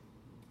principle.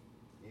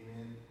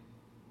 Amen.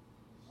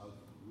 Of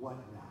what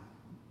now?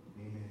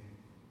 Amen.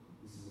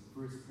 This is the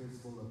first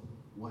principle of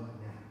what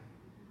now?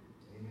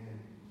 Amen.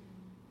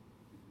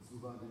 Let's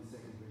move on to the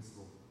second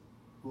principle.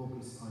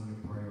 Focus on your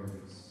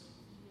priorities.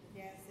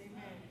 Yes,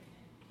 amen.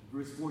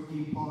 Verse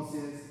 14, Paul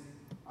says,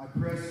 I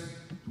press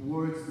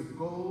towards the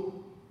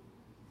goal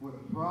for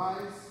the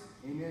prize,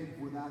 amen,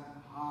 for that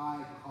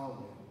high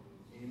calling,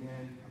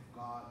 amen, of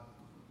God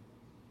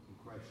in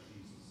Christ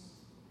Jesus.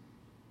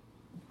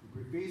 He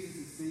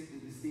prefaces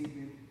the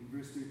statement in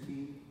verse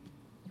 13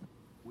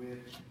 with,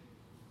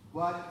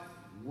 but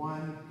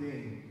one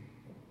thing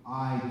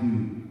I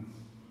do.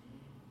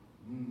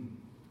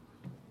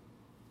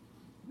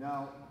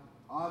 Now,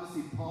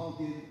 obviously, Paul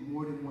did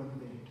more than one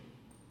thing.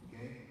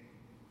 Okay?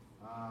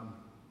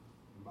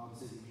 The Bible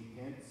says he made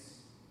tents,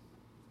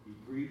 he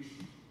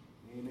preached,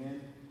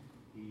 amen.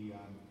 He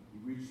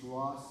reached the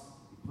lost,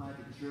 he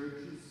planted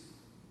churches,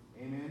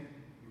 amen.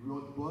 He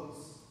wrote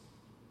books.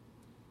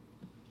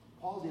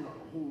 Paul did a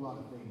whole lot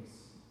of things.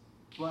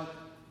 But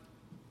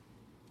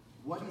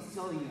what he's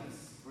telling us,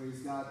 praise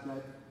God,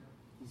 that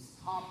his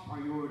top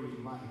priority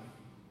in life,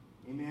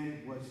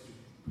 amen, was to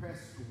press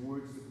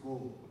towards the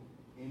goal,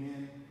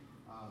 amen,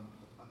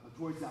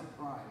 towards that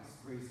prize,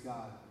 praise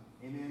God,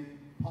 amen.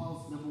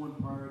 Paul's number one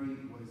priority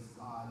was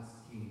God's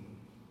kingdom,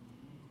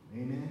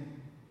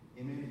 amen,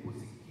 amen. It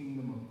was the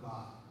kingdom of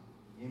God,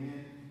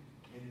 amen,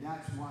 and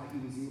that's why he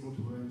was able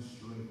to run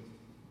straight,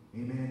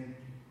 amen,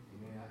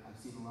 amen. I've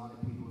seen a lot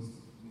of people's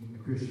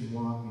Christian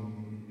walk,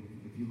 and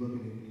if you look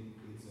at it,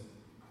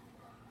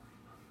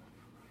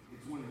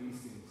 it's one of these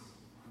things,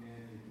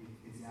 man.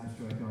 It's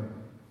abstract art.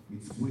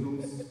 It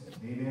squiggles,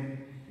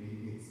 amen.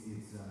 It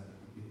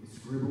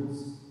scribbles,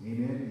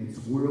 amen. It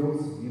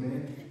swirls,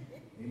 amen,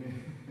 amen.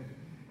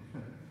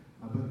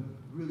 But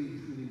really,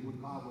 truly,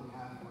 what God would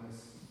have for us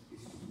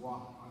is to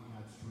walk on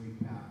that straight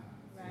path,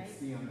 right? And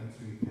stay on that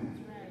straight path,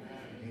 right?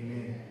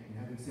 Amen. And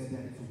having said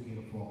that, it's okay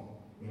to fall,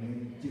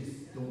 amen.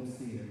 Just don't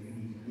stay there. You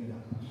need to get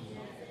up.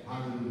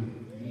 Hallelujah.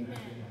 You need to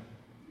get up,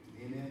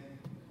 amen.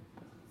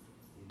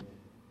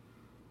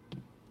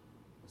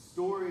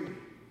 Story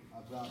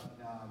about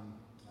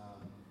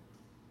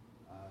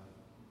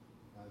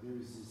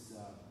there's this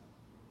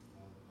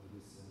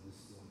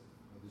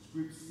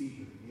group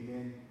speaker,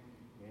 amen,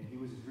 and he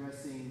was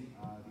addressing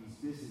these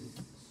business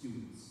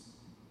students,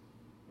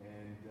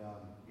 and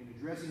in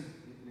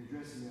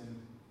addressing them,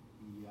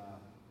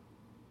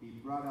 he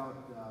brought out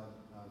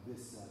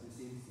this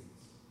instance,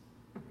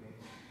 okay,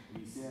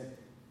 and he said,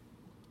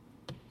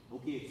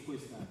 "Okay, it's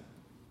quiz time."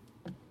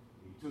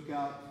 He took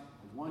out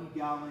a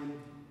 1-gallon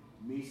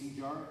mason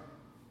jar,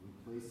 he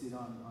placed it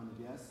on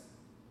the desk,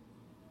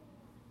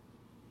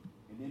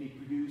 and then he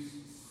produced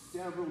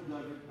several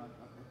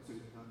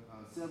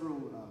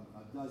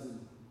dozen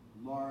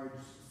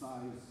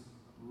large-sized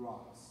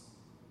rocks.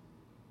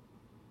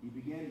 He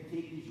began to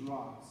take these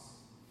rocks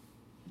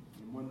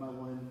and one by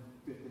one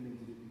fit them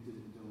into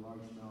the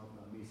largemouth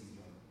mason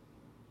jar,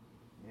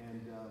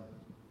 and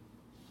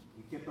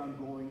he kept on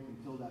going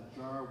until that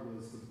jar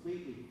was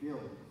completely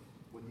filled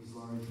with these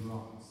large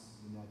rocks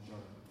in that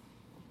jar.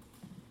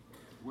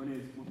 When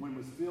it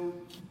was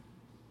filled,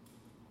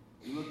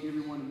 he looked at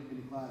everyone in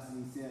the class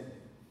and he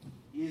said,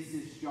 "Is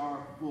this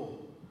jar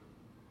full?"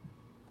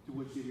 To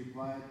which they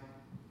replied,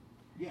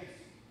 "Yes,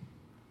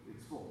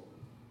 it's full."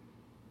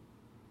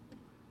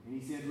 And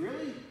he said,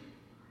 "Really?"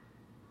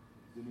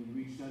 Then he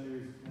reached under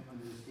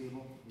his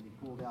table and he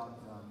pulled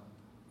out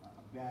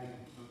a bag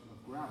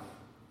of gravel.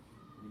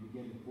 And he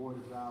began to pour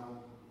the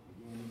gravel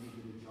again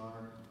into the jar.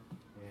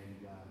 And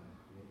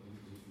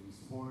it was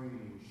pouring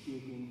and it was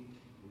shaking,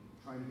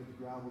 trying to get the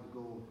gravel to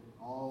go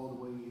all the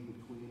way in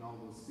between all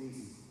those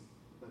spaces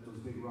that those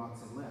big rocks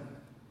had left.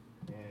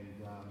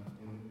 And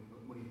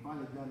when he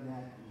finally done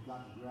that, he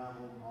got the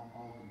gravel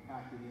all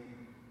compacted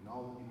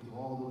into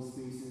all those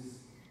spaces.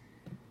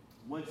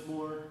 Once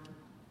more,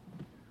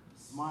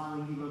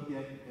 smiling, he looked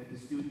at the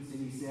students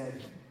and he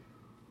said,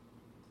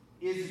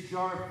 "Is the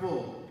jar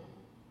full?"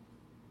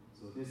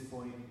 So at this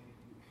point,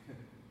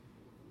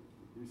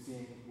 they're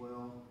saying,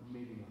 "Well,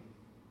 maybe not."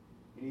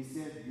 And he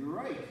said, "You're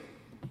right."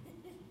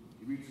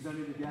 He reaches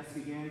under the desk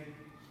again,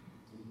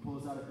 and he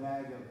pulls out a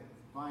bag of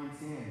fine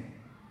sand.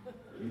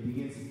 And he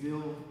begins to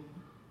fill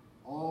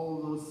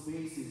all those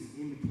spaces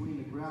in between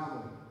the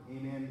gravel,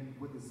 amen,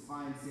 with this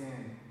fine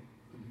sand,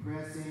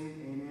 compressing,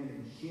 amen,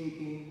 and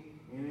shaking,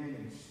 amen,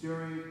 and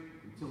stirring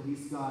until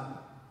he's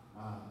got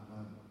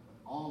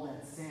all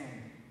that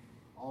sand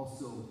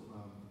also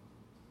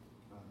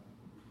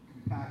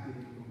compacted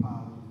and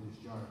compiled into this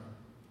jar.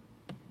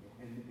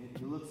 And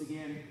he looks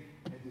again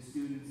at the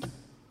students,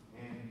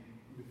 and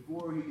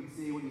before he could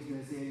say what he's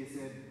going to say, he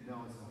said,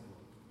 "No, it's not full."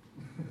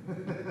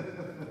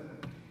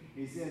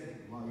 He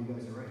said, "Well, you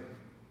guys are right."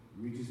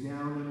 He reaches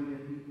down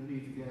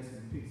underneath the desk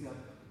and picks up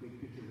a big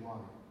pitcher of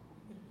water.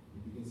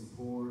 He begins to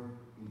pour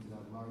into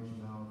that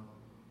largemouth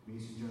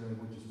mason jar,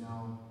 which is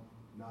now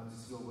not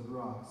just filled with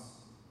rocks,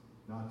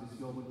 not just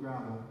filled with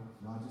gravel,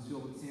 not just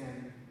filled with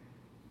sand,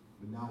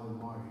 but now with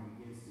water.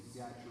 He begins to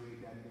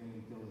saturate that thing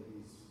until it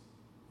is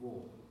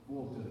full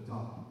to the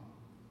top.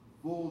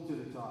 Full to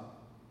the top.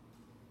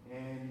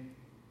 And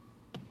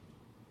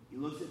he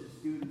looks at the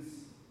students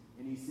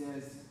and he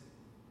says,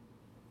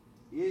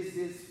 "Is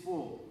this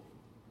full?"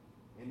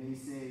 And they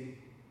say,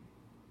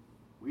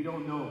 "We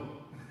don't know."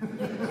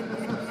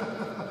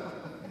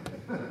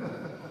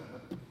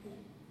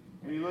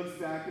 And he looks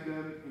back at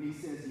them and he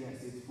says,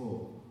 "Yes, it's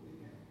full."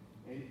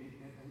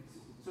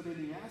 So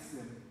then he asked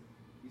them,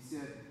 he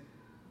said,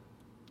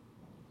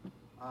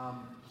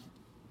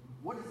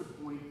 what is the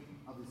point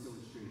of this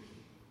illustration?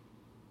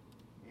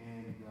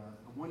 And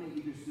one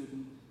leader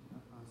stood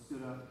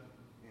up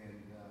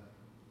and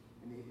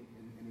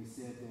he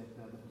said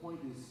that the point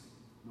is,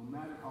 no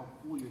matter how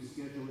full your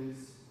schedule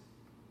is,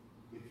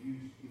 if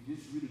you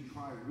just really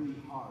try really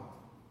hard,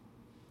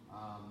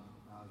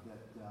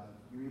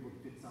 you're able to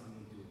fit something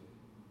into it.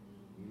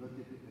 And he looked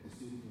at the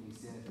student and he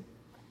said,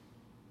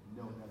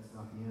 no, that's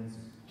not the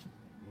answer.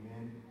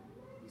 Amen.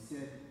 He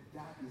said,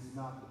 that is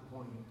not the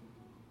point.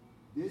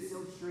 This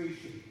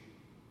illustration,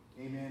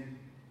 amen,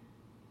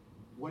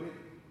 what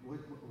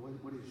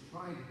it's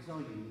trying to tell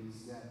you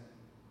is that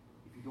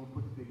if you don't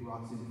put the big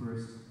rocks in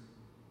first,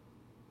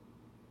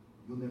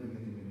 you'll never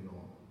get them in at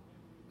all.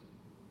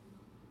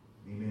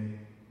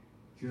 Amen.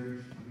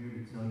 Church, I'm here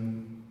to tell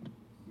you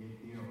that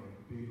there are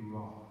big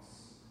rocks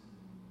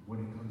when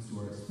it comes to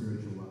our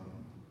spiritual life.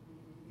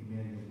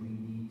 Amen. That we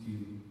need to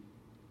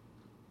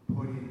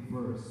put in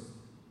first.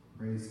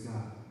 Praise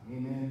God.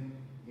 Amen.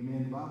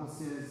 Amen. The Bible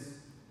says,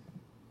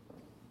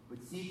 but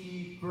seek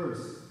ye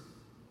first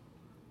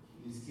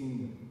his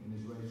kingdom and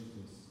his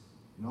righteousness,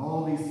 and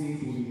all these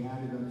things will be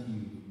added unto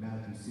you.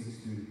 Matthew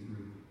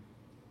 6:33.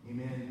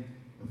 Amen.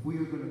 If we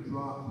are going to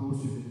draw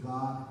closer to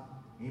God,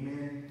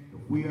 amen,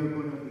 if we are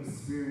going to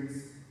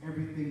experience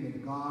everything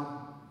that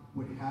God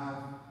would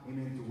have,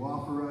 amen, to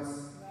offer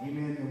us,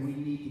 amen, then we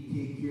need to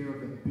take care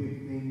of the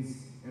big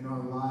things in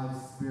our lives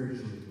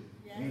spiritually.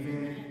 Yes,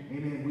 amen.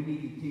 Amen. We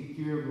need to take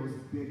care of those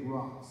big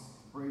rocks.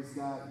 Praise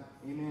God.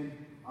 Amen.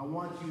 I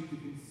want you to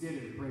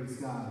consider, praise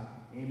God,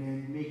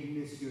 amen, making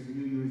this your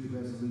New Year's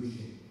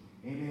resolution.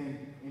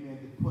 Amen. Amen.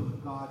 To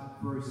put God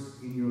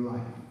first in your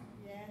life.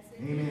 Yes.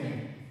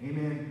 Amen.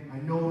 Amen. I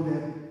know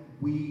that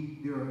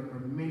there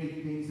are many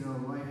things in our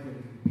life that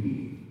are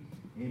competing.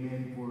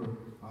 Amen. For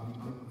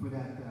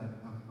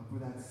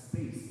that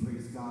space,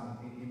 praise God.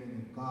 Amen.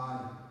 That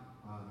God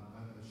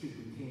should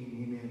retain.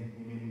 Amen.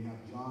 Amen. We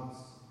have jobs.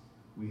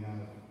 We have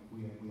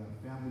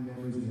family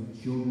members. We have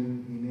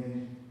children.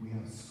 Amen. We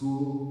have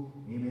school.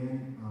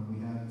 Amen. We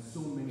have so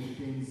many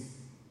things.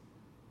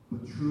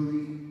 But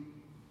truly,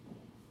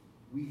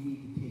 we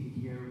need to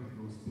take care of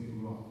those big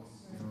rocks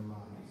in our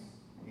lives.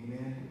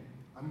 Amen.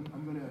 I'm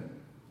gonna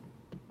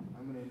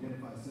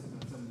identify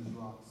some of these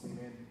rocks.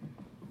 Amen.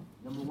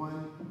 Number one,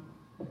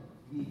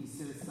 you need to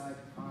set aside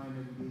time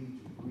every day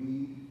to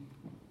read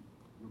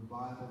your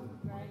Bible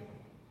and pray. Right.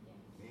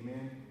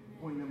 Amen.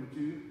 Point number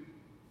two,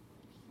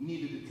 you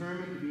need to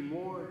determine to be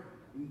more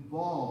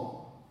involved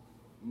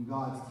in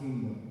God's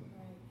kingdom.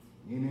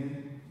 Right. Amen.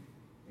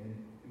 And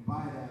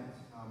by that,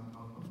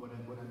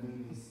 what I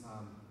mean is,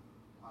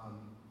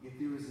 if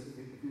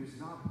there's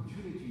an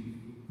opportunity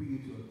for you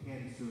to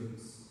attend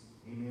service,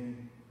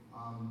 amen.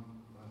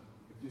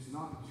 If there's an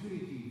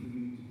opportunity for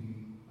you to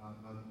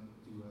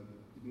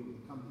be able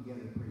to come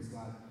together, praise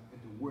God,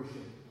 and to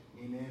worship,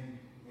 amen,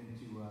 and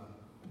to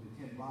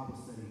attend Bible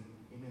study,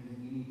 amen, then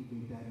you need to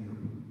make that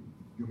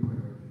your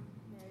priority.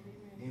 Right,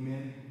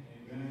 amen.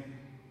 Amen.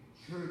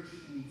 Church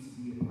needs to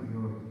be a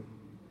priority.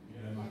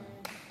 Yeah.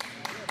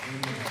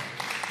 Amen.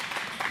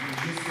 And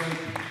just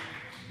like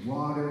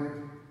water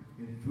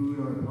and food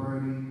are a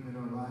priority in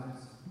our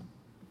lives,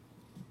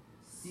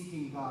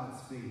 seeking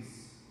God's face,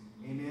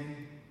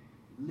 amen,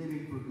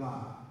 living for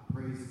God,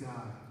 praise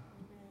God,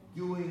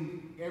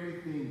 doing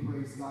everything,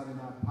 praise God, in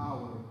our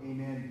power,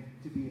 amen,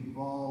 to be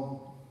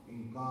involved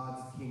in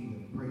God's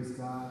kingdom, praise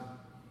God,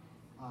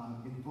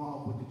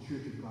 involved with the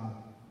church of God.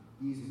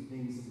 These are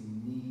things that we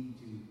need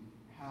to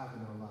have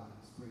in our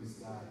lives, praise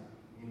God,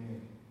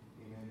 amen,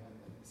 amen. I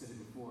said it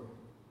before,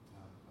 a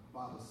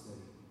Bible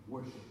study,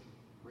 worship,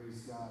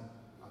 praise God,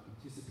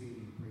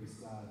 participating, praise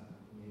God,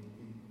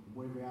 in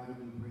whatever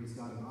avenue, praise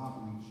God, in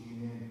outreach,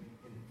 amen,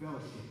 and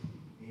fellowship,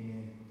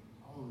 amen.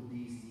 All of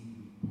these need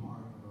to be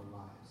part of our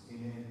lives,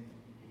 amen,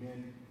 amen.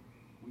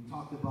 We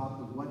talked about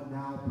the what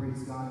now,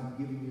 praise God. I'm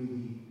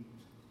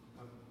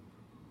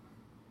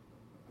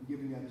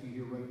giving that to you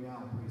here right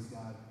now, praise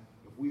God.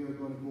 If we are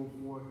going to go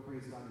forth,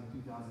 praise God, in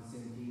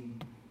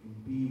 2017 and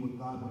be what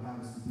God would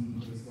have us to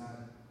be, praise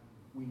God,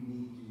 we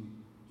need to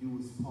do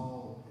as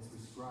Paul has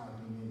prescribed,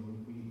 amen.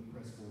 We need to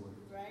press forward,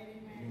 right,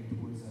 amen,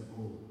 towards that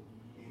goal,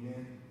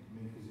 amen,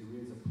 amen, because there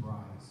is a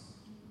prize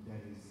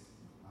that is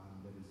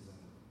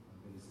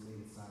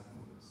laid aside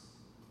for us,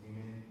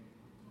 amen.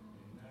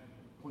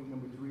 Point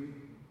number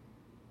three,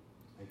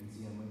 I can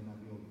see I might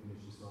not be able to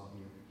finish this off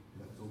here,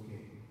 but that's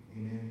okay,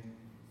 amen.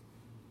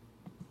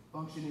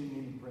 Functioning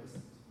in the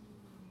present.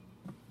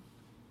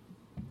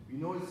 You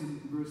notice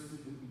in verse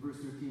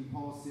 13,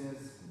 Paul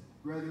says,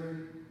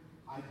 brethren,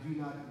 I do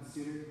not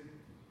consider,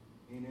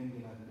 amen,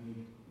 that I've made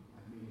it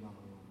on my own.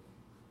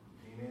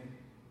 Amen.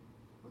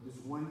 But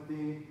there's one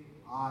thing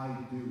I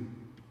do.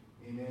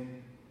 Amen.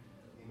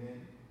 Amen.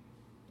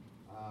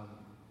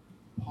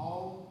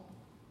 Paul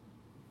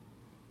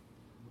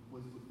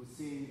was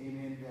saying,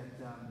 amen, that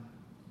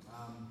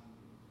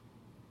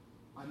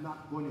I'm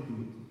not going to do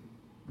it.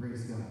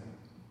 Praise God.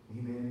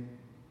 Amen.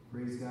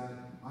 Praise God.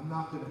 I'm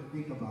not going to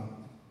think about it.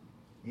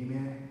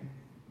 Amen.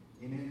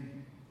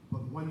 Amen.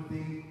 But one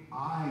thing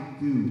I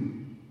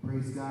do,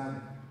 praise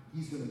God,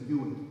 he's going to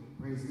do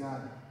it. Praise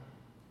God.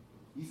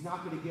 He's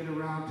not going to get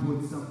around to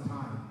it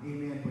sometime.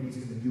 Amen. But he's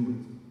going to do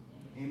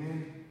it.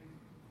 Amen.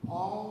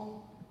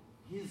 Paul,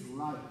 his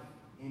life,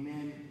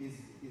 amen, is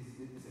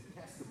a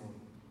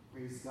testimony,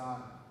 praise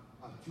God,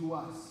 to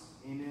us.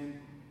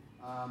 Amen.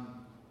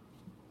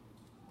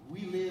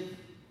 We live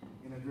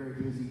in a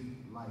very busy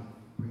life.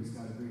 Praise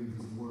God, a very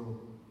busy world.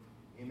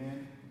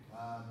 Amen.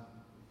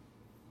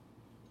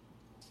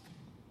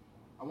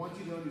 I want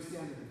you to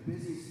understand that the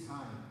busiest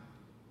time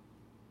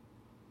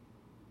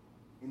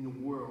in the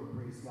world,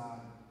 praise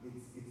God,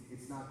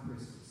 it's not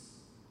Christmas.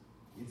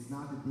 It's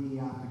not the day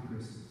after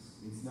Christmas.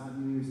 It's not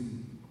New Year's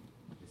Eve.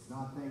 It's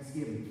not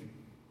Thanksgiving.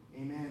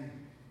 Amen.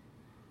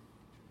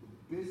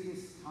 The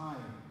busiest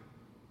time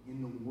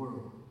in the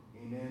world,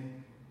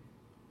 amen,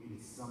 it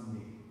is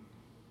Sunday.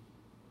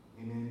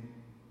 Amen.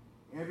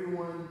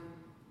 Everyone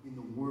in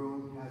the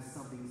world has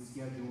something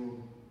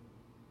scheduled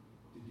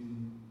to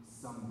do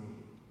someday.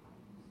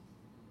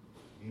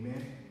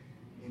 Amen.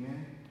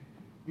 Amen.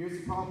 Here's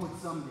the problem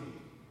with someday.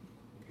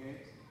 Okay?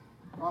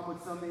 The problem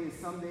with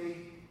someday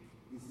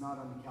is not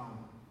on the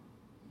calendar.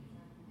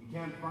 You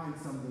can't find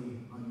someday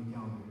on your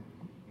calendar.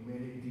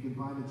 Amen. If you can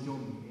find it, show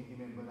me.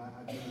 Amen. But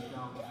I've never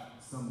found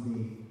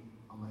someday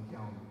on my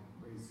calendar.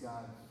 Praise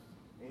God.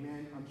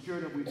 Amen. I'm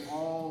sure that we've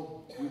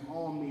all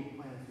made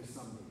plans for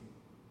someday.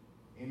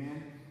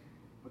 Amen.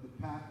 But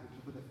the fact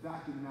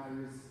of the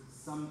matter is,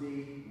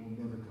 someday will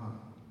never come.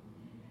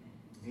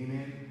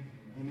 Amen.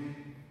 Amen.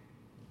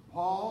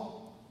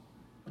 Paul,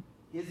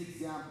 his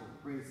example,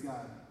 praise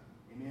God.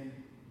 Amen.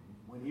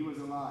 When he was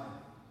alive,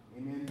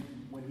 amen.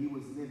 When he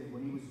was living,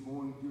 when he was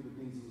going through the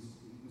things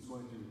he was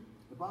going through.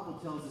 The Bible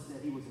tells us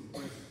that he was in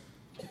prison.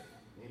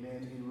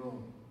 Amen. In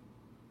Rome.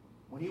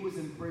 When he was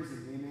in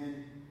prison,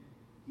 amen,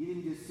 he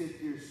didn't just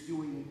sit there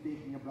stewing and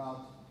thinking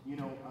about,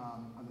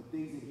 on the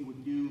things that he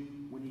would do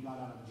when he got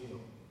out of jail.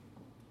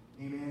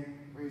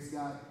 Amen. Praise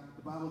God.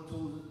 The Bible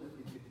tells us,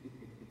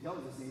 it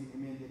tells us,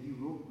 amen, that he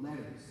wrote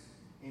letters,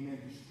 amen,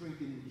 to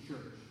strengthen the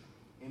church.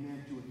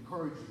 Amen. To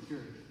encourage the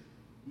church.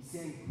 He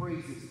sang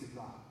praises to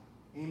God.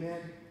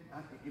 Amen.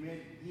 Amen.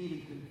 He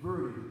even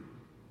converted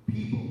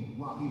people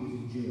while he was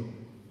in jail.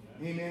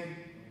 Amen.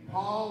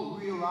 Paul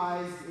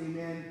realized,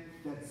 amen,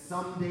 that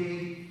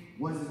someday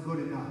wasn't good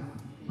enough.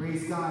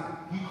 Praise God.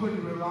 He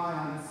couldn't rely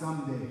on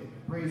someday.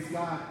 Praise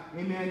God.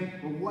 Amen.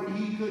 But what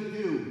he could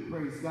do,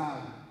 praise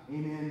God,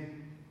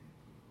 amen,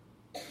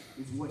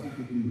 is what he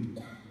could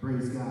do.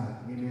 Praise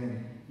God.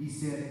 Amen. He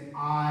said,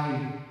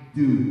 I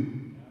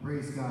do.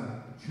 Praise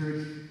God.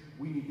 Church,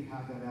 we need to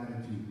have that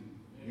attitude.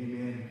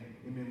 Amen.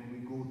 Amen. When we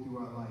go through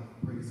our life.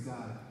 Praise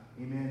God.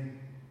 Amen.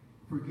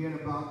 Forget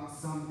about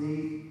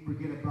someday.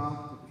 Forget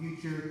about the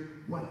future.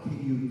 What can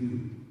you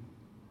do?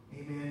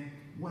 Amen.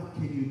 What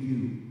can you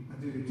do?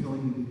 I'm here to tell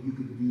you that you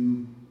can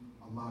do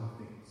a lot of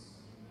things.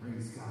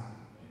 Praise God.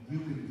 You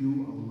can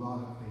do a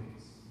lot of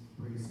things.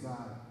 Praise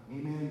God.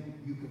 Amen.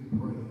 You can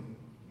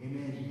pray.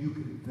 Amen. You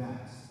can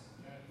fast.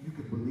 You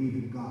can believe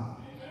in God.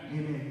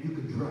 Amen. You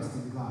can trust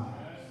in God.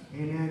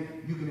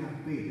 Amen. You can have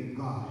faith in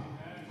God.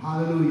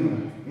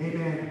 Hallelujah.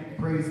 Amen.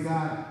 Praise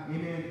God.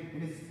 Amen.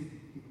 And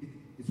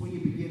it's when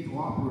you begin to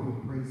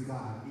operate, praise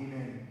God.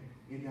 Amen.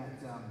 In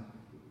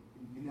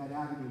that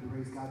avenue,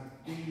 praise God,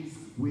 things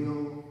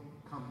will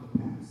come to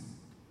pass.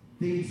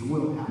 Things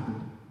will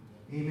happen.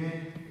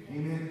 Amen.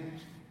 Amen.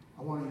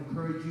 I want to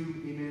encourage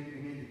you, amen,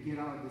 amen, to get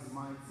out of this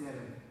mindset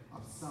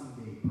of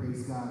someday,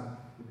 praise God.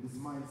 This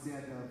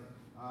mindset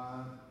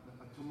of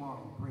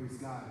tomorrow, praise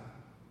God.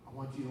 I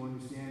want you to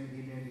understand,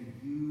 amen,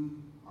 that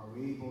you are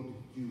able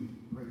to do,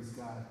 praise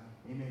God.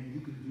 Amen.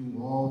 You can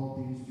do all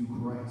things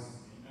through Christ,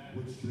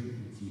 which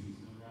strengthens you.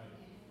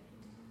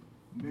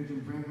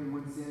 Benjamin Franklin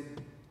once said,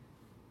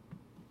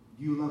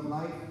 do you love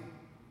life?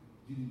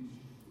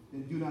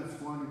 Then do not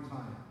squander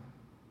time,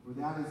 for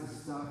that is the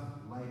stuff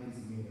life is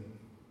made of.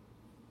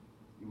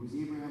 It was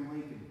Abraham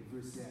Lincoln who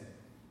first said,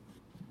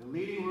 the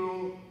leading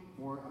rule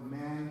for a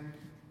man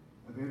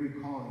of every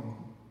calling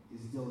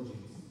is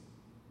diligence.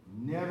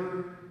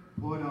 Never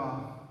put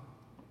off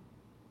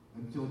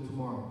until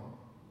tomorrow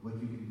what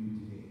you can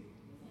do today.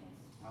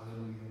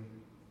 Hallelujah.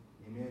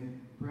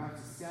 Amen.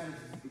 Perhaps the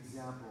saddest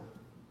example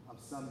of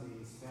someday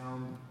is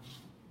found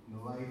in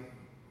the life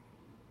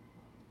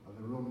of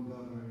the Roman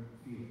governor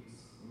Felix.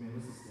 Amen.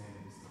 Let's just stand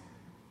at this time.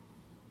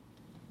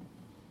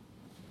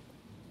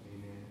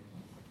 Amen.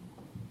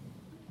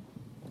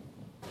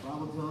 The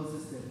Bible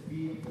tells us that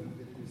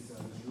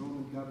this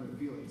Roman governor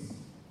Felix,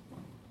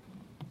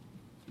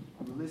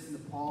 we listen to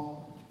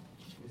Paul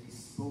as he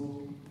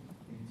spoke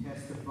and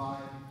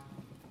testified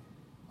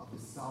of the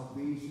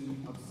salvation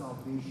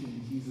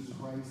in Jesus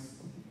Christ.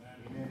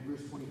 Amen.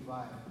 Verse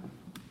 25.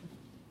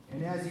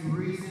 And as he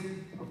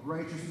reasoned of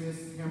righteousness,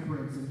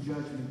 temperance, and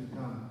judgment to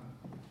come,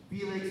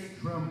 Felix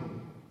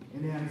trembled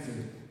and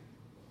answered,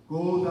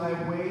 go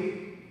thy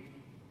way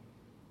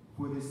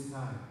for this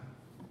time,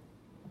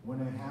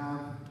 when I have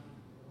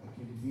a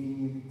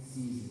convenient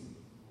season.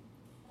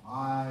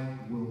 I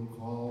will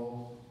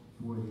call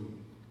for thee.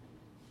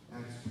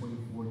 Acts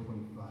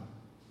 24:25.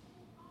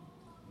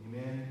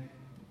 Amen.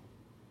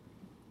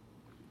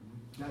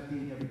 That day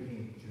never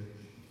came,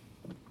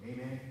 church.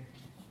 Amen.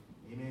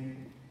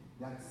 Amen.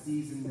 That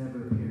season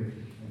never appeared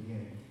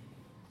again.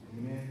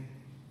 Amen.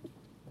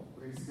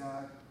 Praise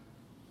God.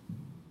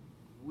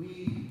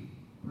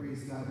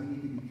 Praise God, we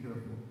need to be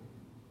careful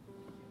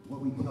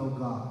what we tell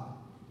God.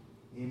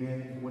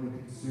 Amen. When it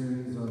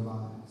concerns our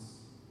lives.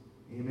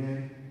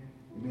 Amen.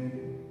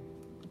 Amen.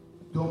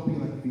 Don't be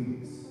like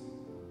Felix.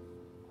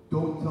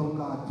 Don't tell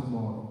God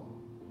tomorrow.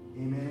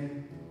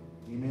 Amen.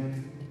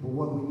 Amen. But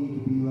what we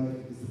need to be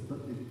like is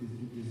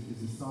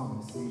the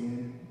psalmist.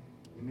 Amen.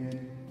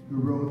 Amen. Who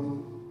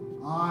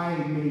wrote, I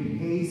made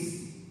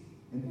haste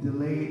and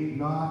delayed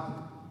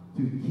not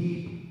to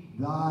keep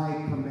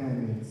thy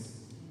commandments.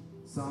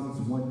 Psalms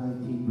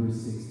 119,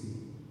 verse 60.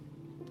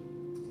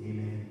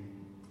 Amen.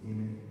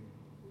 Amen.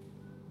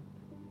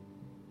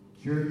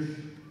 Church,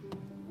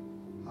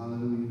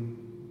 hallelujah.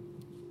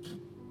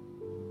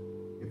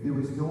 If there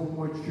was no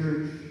more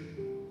church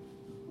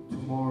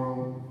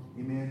tomorrow,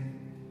 amen,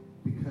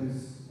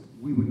 because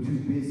we were too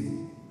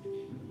busy.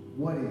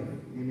 What if,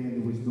 amen,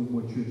 there was no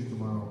more church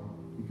tomorrow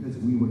because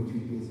we were too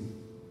busy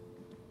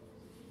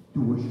to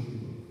worship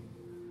Him?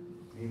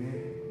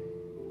 Amen.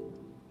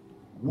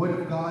 What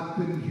if God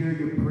couldn't hear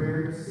your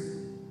prayers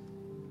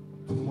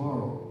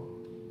tomorrow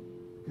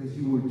because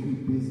you were too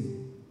busy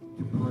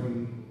to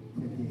pray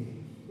today?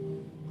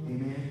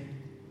 Amen.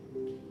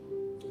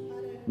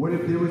 What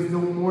if there was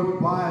no more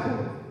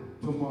Bible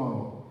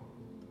tomorrow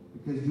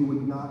because you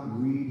would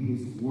not read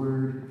His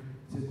Word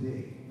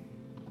today?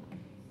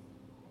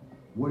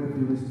 What if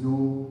there was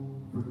no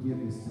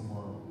forgiveness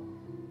tomorrow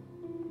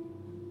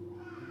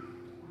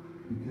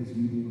because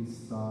you didn't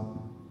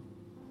stop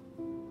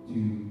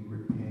to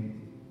repent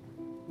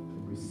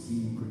and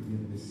receive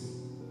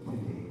forgiveness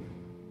today?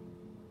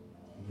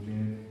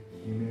 Amen.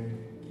 Amen.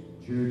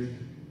 Church,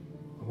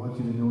 I want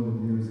you to know that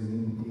there is an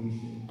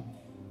invitation.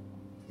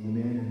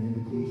 Amen. An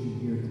invitation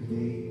here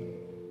today.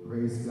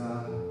 Praise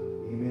God.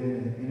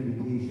 Amen. An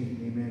invitation,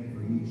 amen,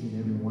 for each and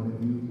every one of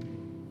you.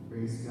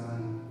 Praise God.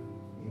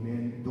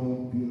 Amen.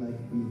 Don't be like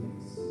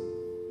Felix.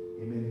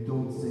 Amen.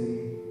 Don't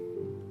say,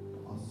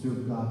 I'll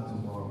serve God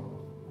tomorrow.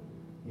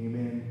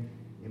 Amen.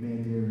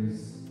 Amen. There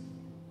is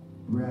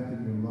breath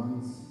in your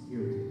lungs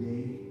here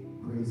today.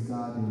 Praise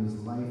God. There is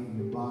life in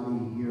your body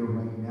here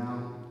right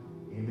now.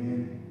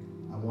 Amen.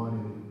 I want to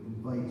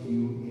invite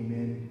you,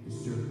 amen, to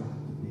serve God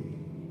today.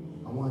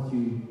 I want to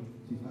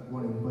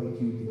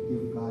invite you to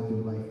give God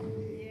your life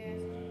today.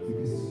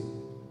 Because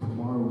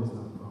tomorrow is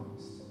not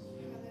promised.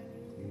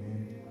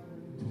 Amen.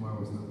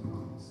 Tomorrow is not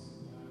promised.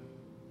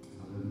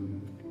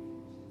 Hallelujah.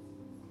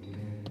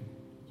 Amen.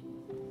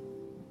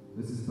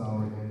 Let's just bow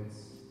our heads.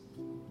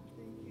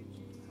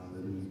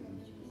 Hallelujah.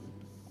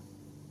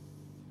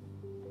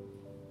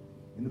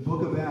 In the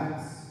book of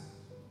Acts,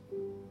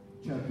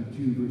 chapter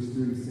 2, verse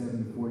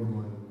 37 to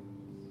 41.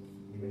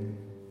 Amen.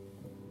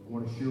 I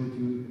want to share with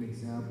you an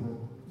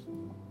example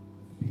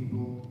of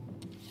people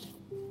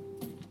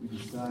who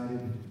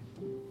decided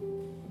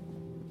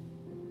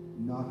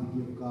not to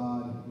give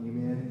God,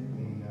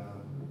 amen,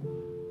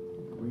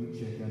 a rain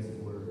check, as it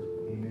were.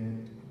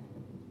 Amen.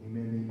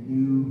 Amen. They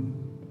knew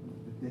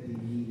that they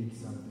needed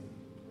something.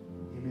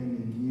 Amen.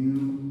 They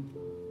knew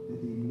that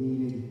they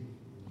needed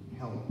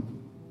help.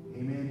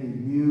 Amen. They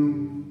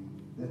knew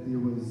that there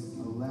was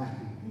a lack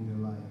in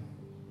their life.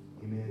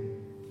 Amen.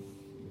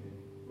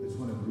 I just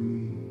want to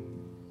read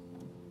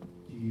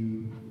to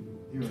you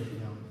their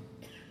account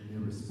and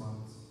their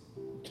response.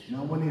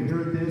 Now when they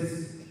heard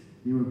this,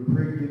 they were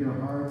pricked in their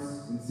hearts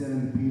and said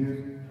unto Peter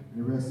and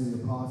the rest of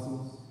the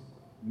apostles,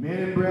 Men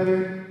and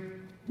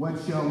brethren, what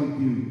shall we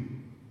do?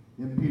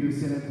 Then Peter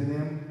said unto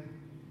them,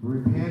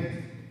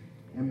 Repent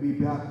and be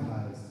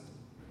baptized,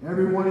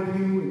 every one of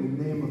you, in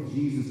the name of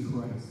Jesus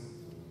Christ,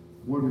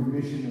 for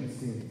remission of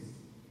sins,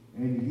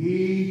 and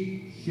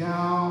ye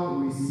shall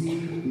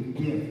receive the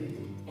gift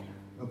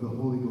of the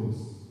Holy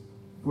Ghost.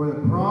 For the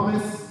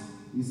promise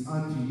is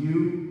unto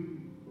you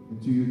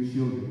and to your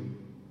children,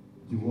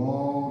 to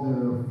all that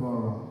are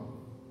far off,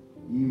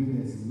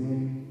 even as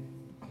many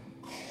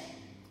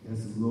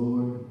as the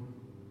Lord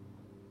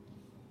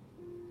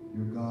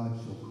your God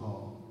shall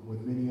call.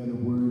 With many other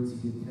words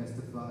he did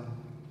testify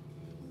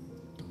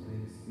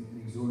and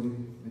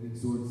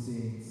exhort,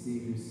 saying,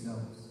 Save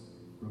yourselves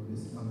from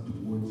this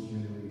untoward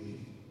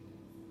generation.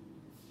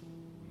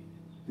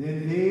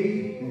 Then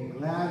they that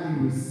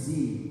gladly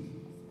received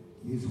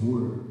his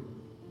word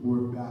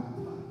were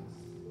baptized.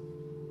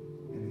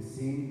 And the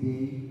same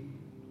day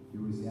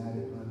there was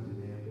added unto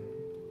them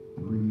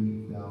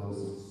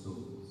 3,000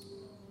 souls.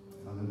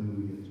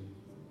 Hallelujah.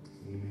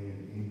 Amen.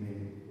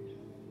 Amen.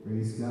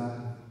 Praise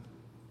God.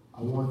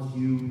 I want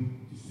you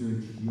to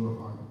search your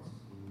heart.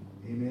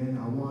 Amen.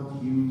 I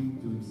want you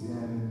to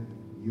examine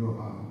your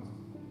heart.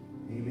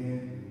 Amen.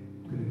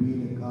 Could it be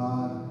that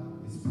God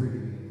is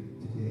pricking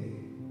it today?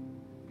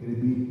 Could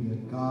it be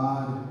that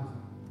God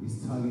is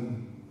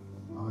tugging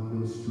on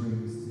those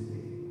strings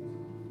today?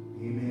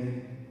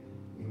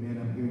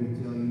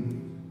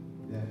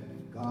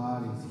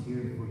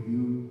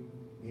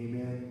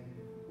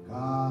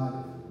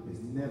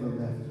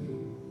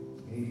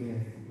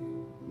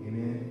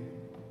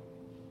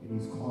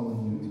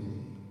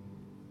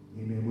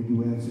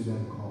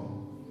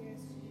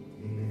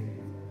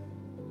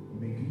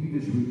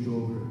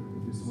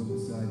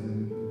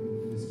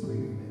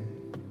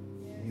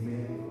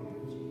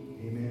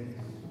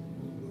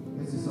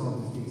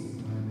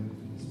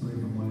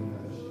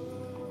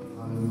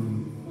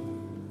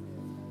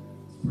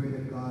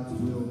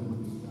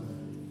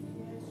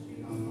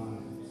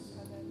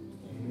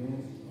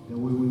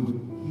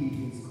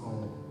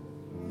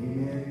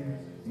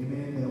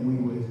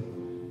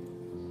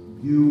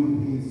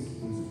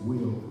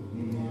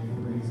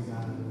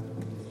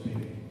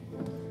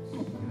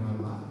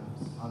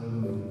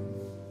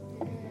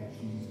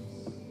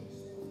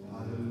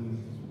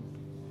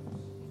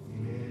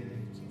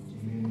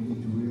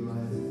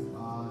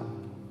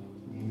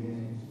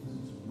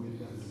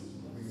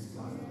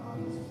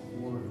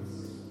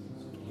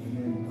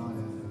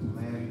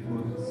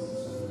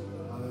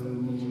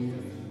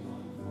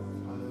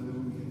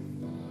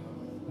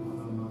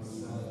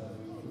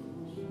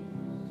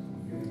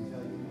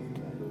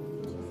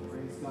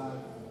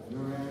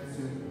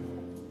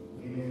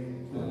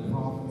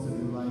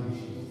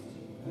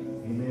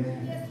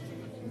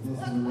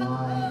 doesn't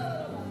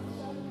rely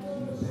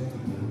on the bank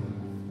account.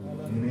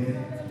 Amen.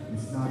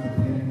 It's not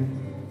dependent.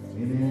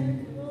 Amen.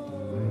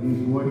 On a new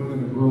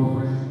boyfriend or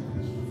girlfriend.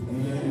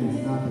 Amen.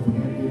 It's not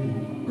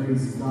dependent.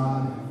 Praise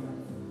God.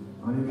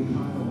 On any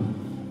kind of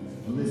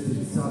illicit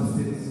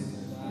substance.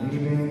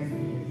 Amen.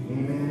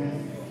 Amen.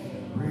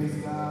 Praise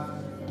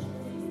God.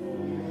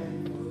 Amen.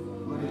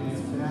 But it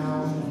is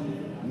found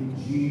in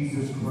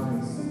Jesus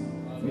Christ.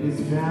 It is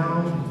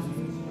found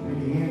in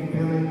the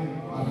infilling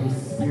of His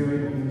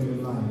Spirit in your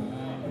life.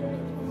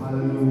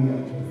 Hallelujah.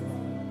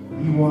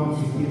 He wants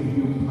to give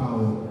you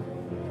power.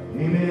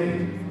 Amen.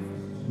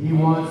 He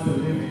wants to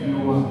lift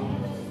you up.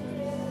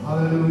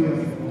 Hallelujah.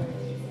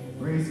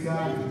 Praise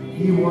God.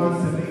 He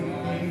wants to make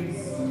things,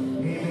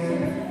 amen,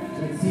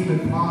 that seem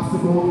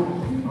impossible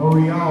a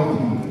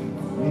reality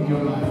in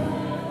your life.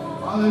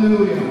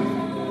 Hallelujah.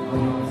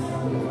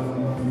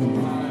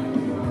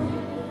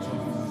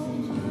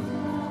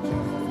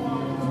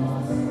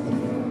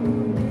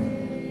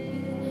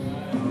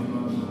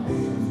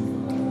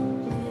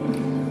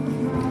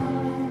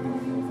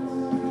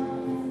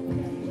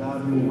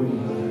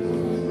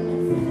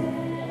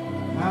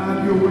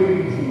 Have your way,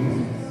 Jesus.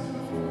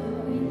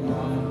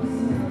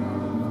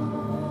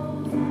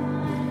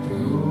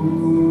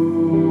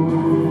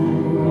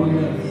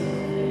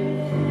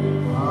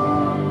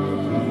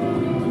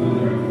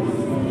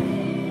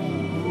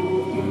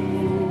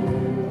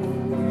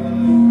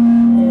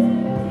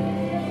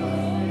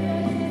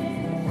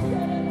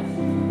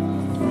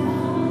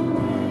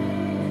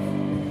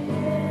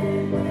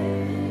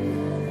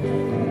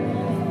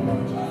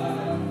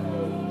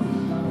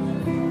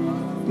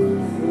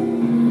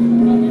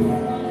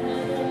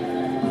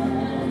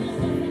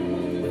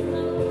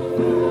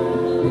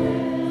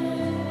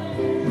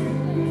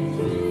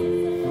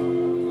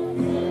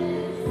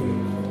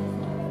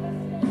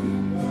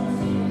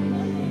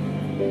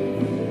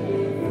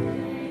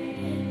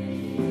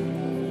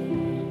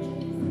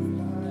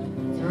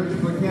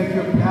 Forget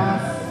your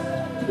past.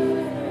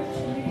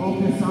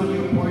 Focus on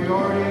your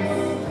priorities.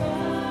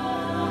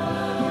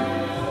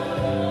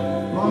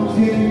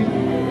 Function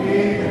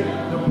in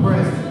the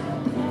present.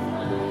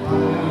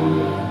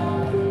 Hallelujah.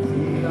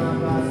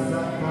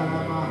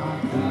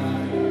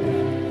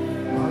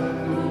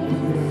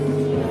 Hallelujah.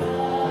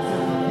 I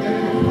said, forget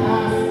your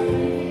past.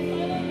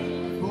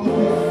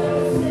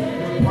 Focus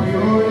your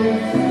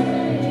priorities.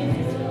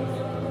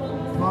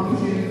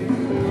 Function in the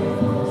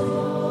present.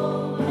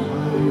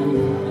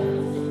 Hallelujah.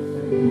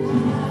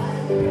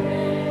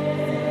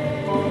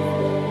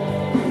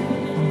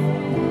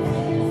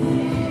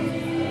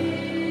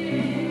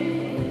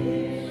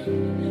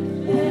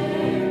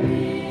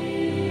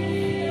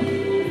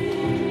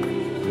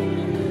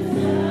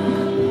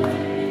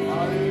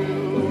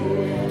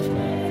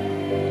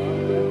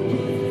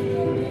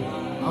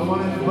 I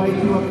want to invite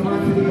you up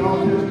front to the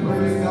altar.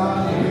 Praise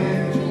God. Amen.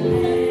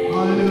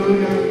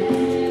 Hallelujah.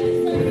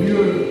 If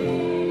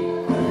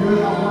you're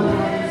that one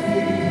right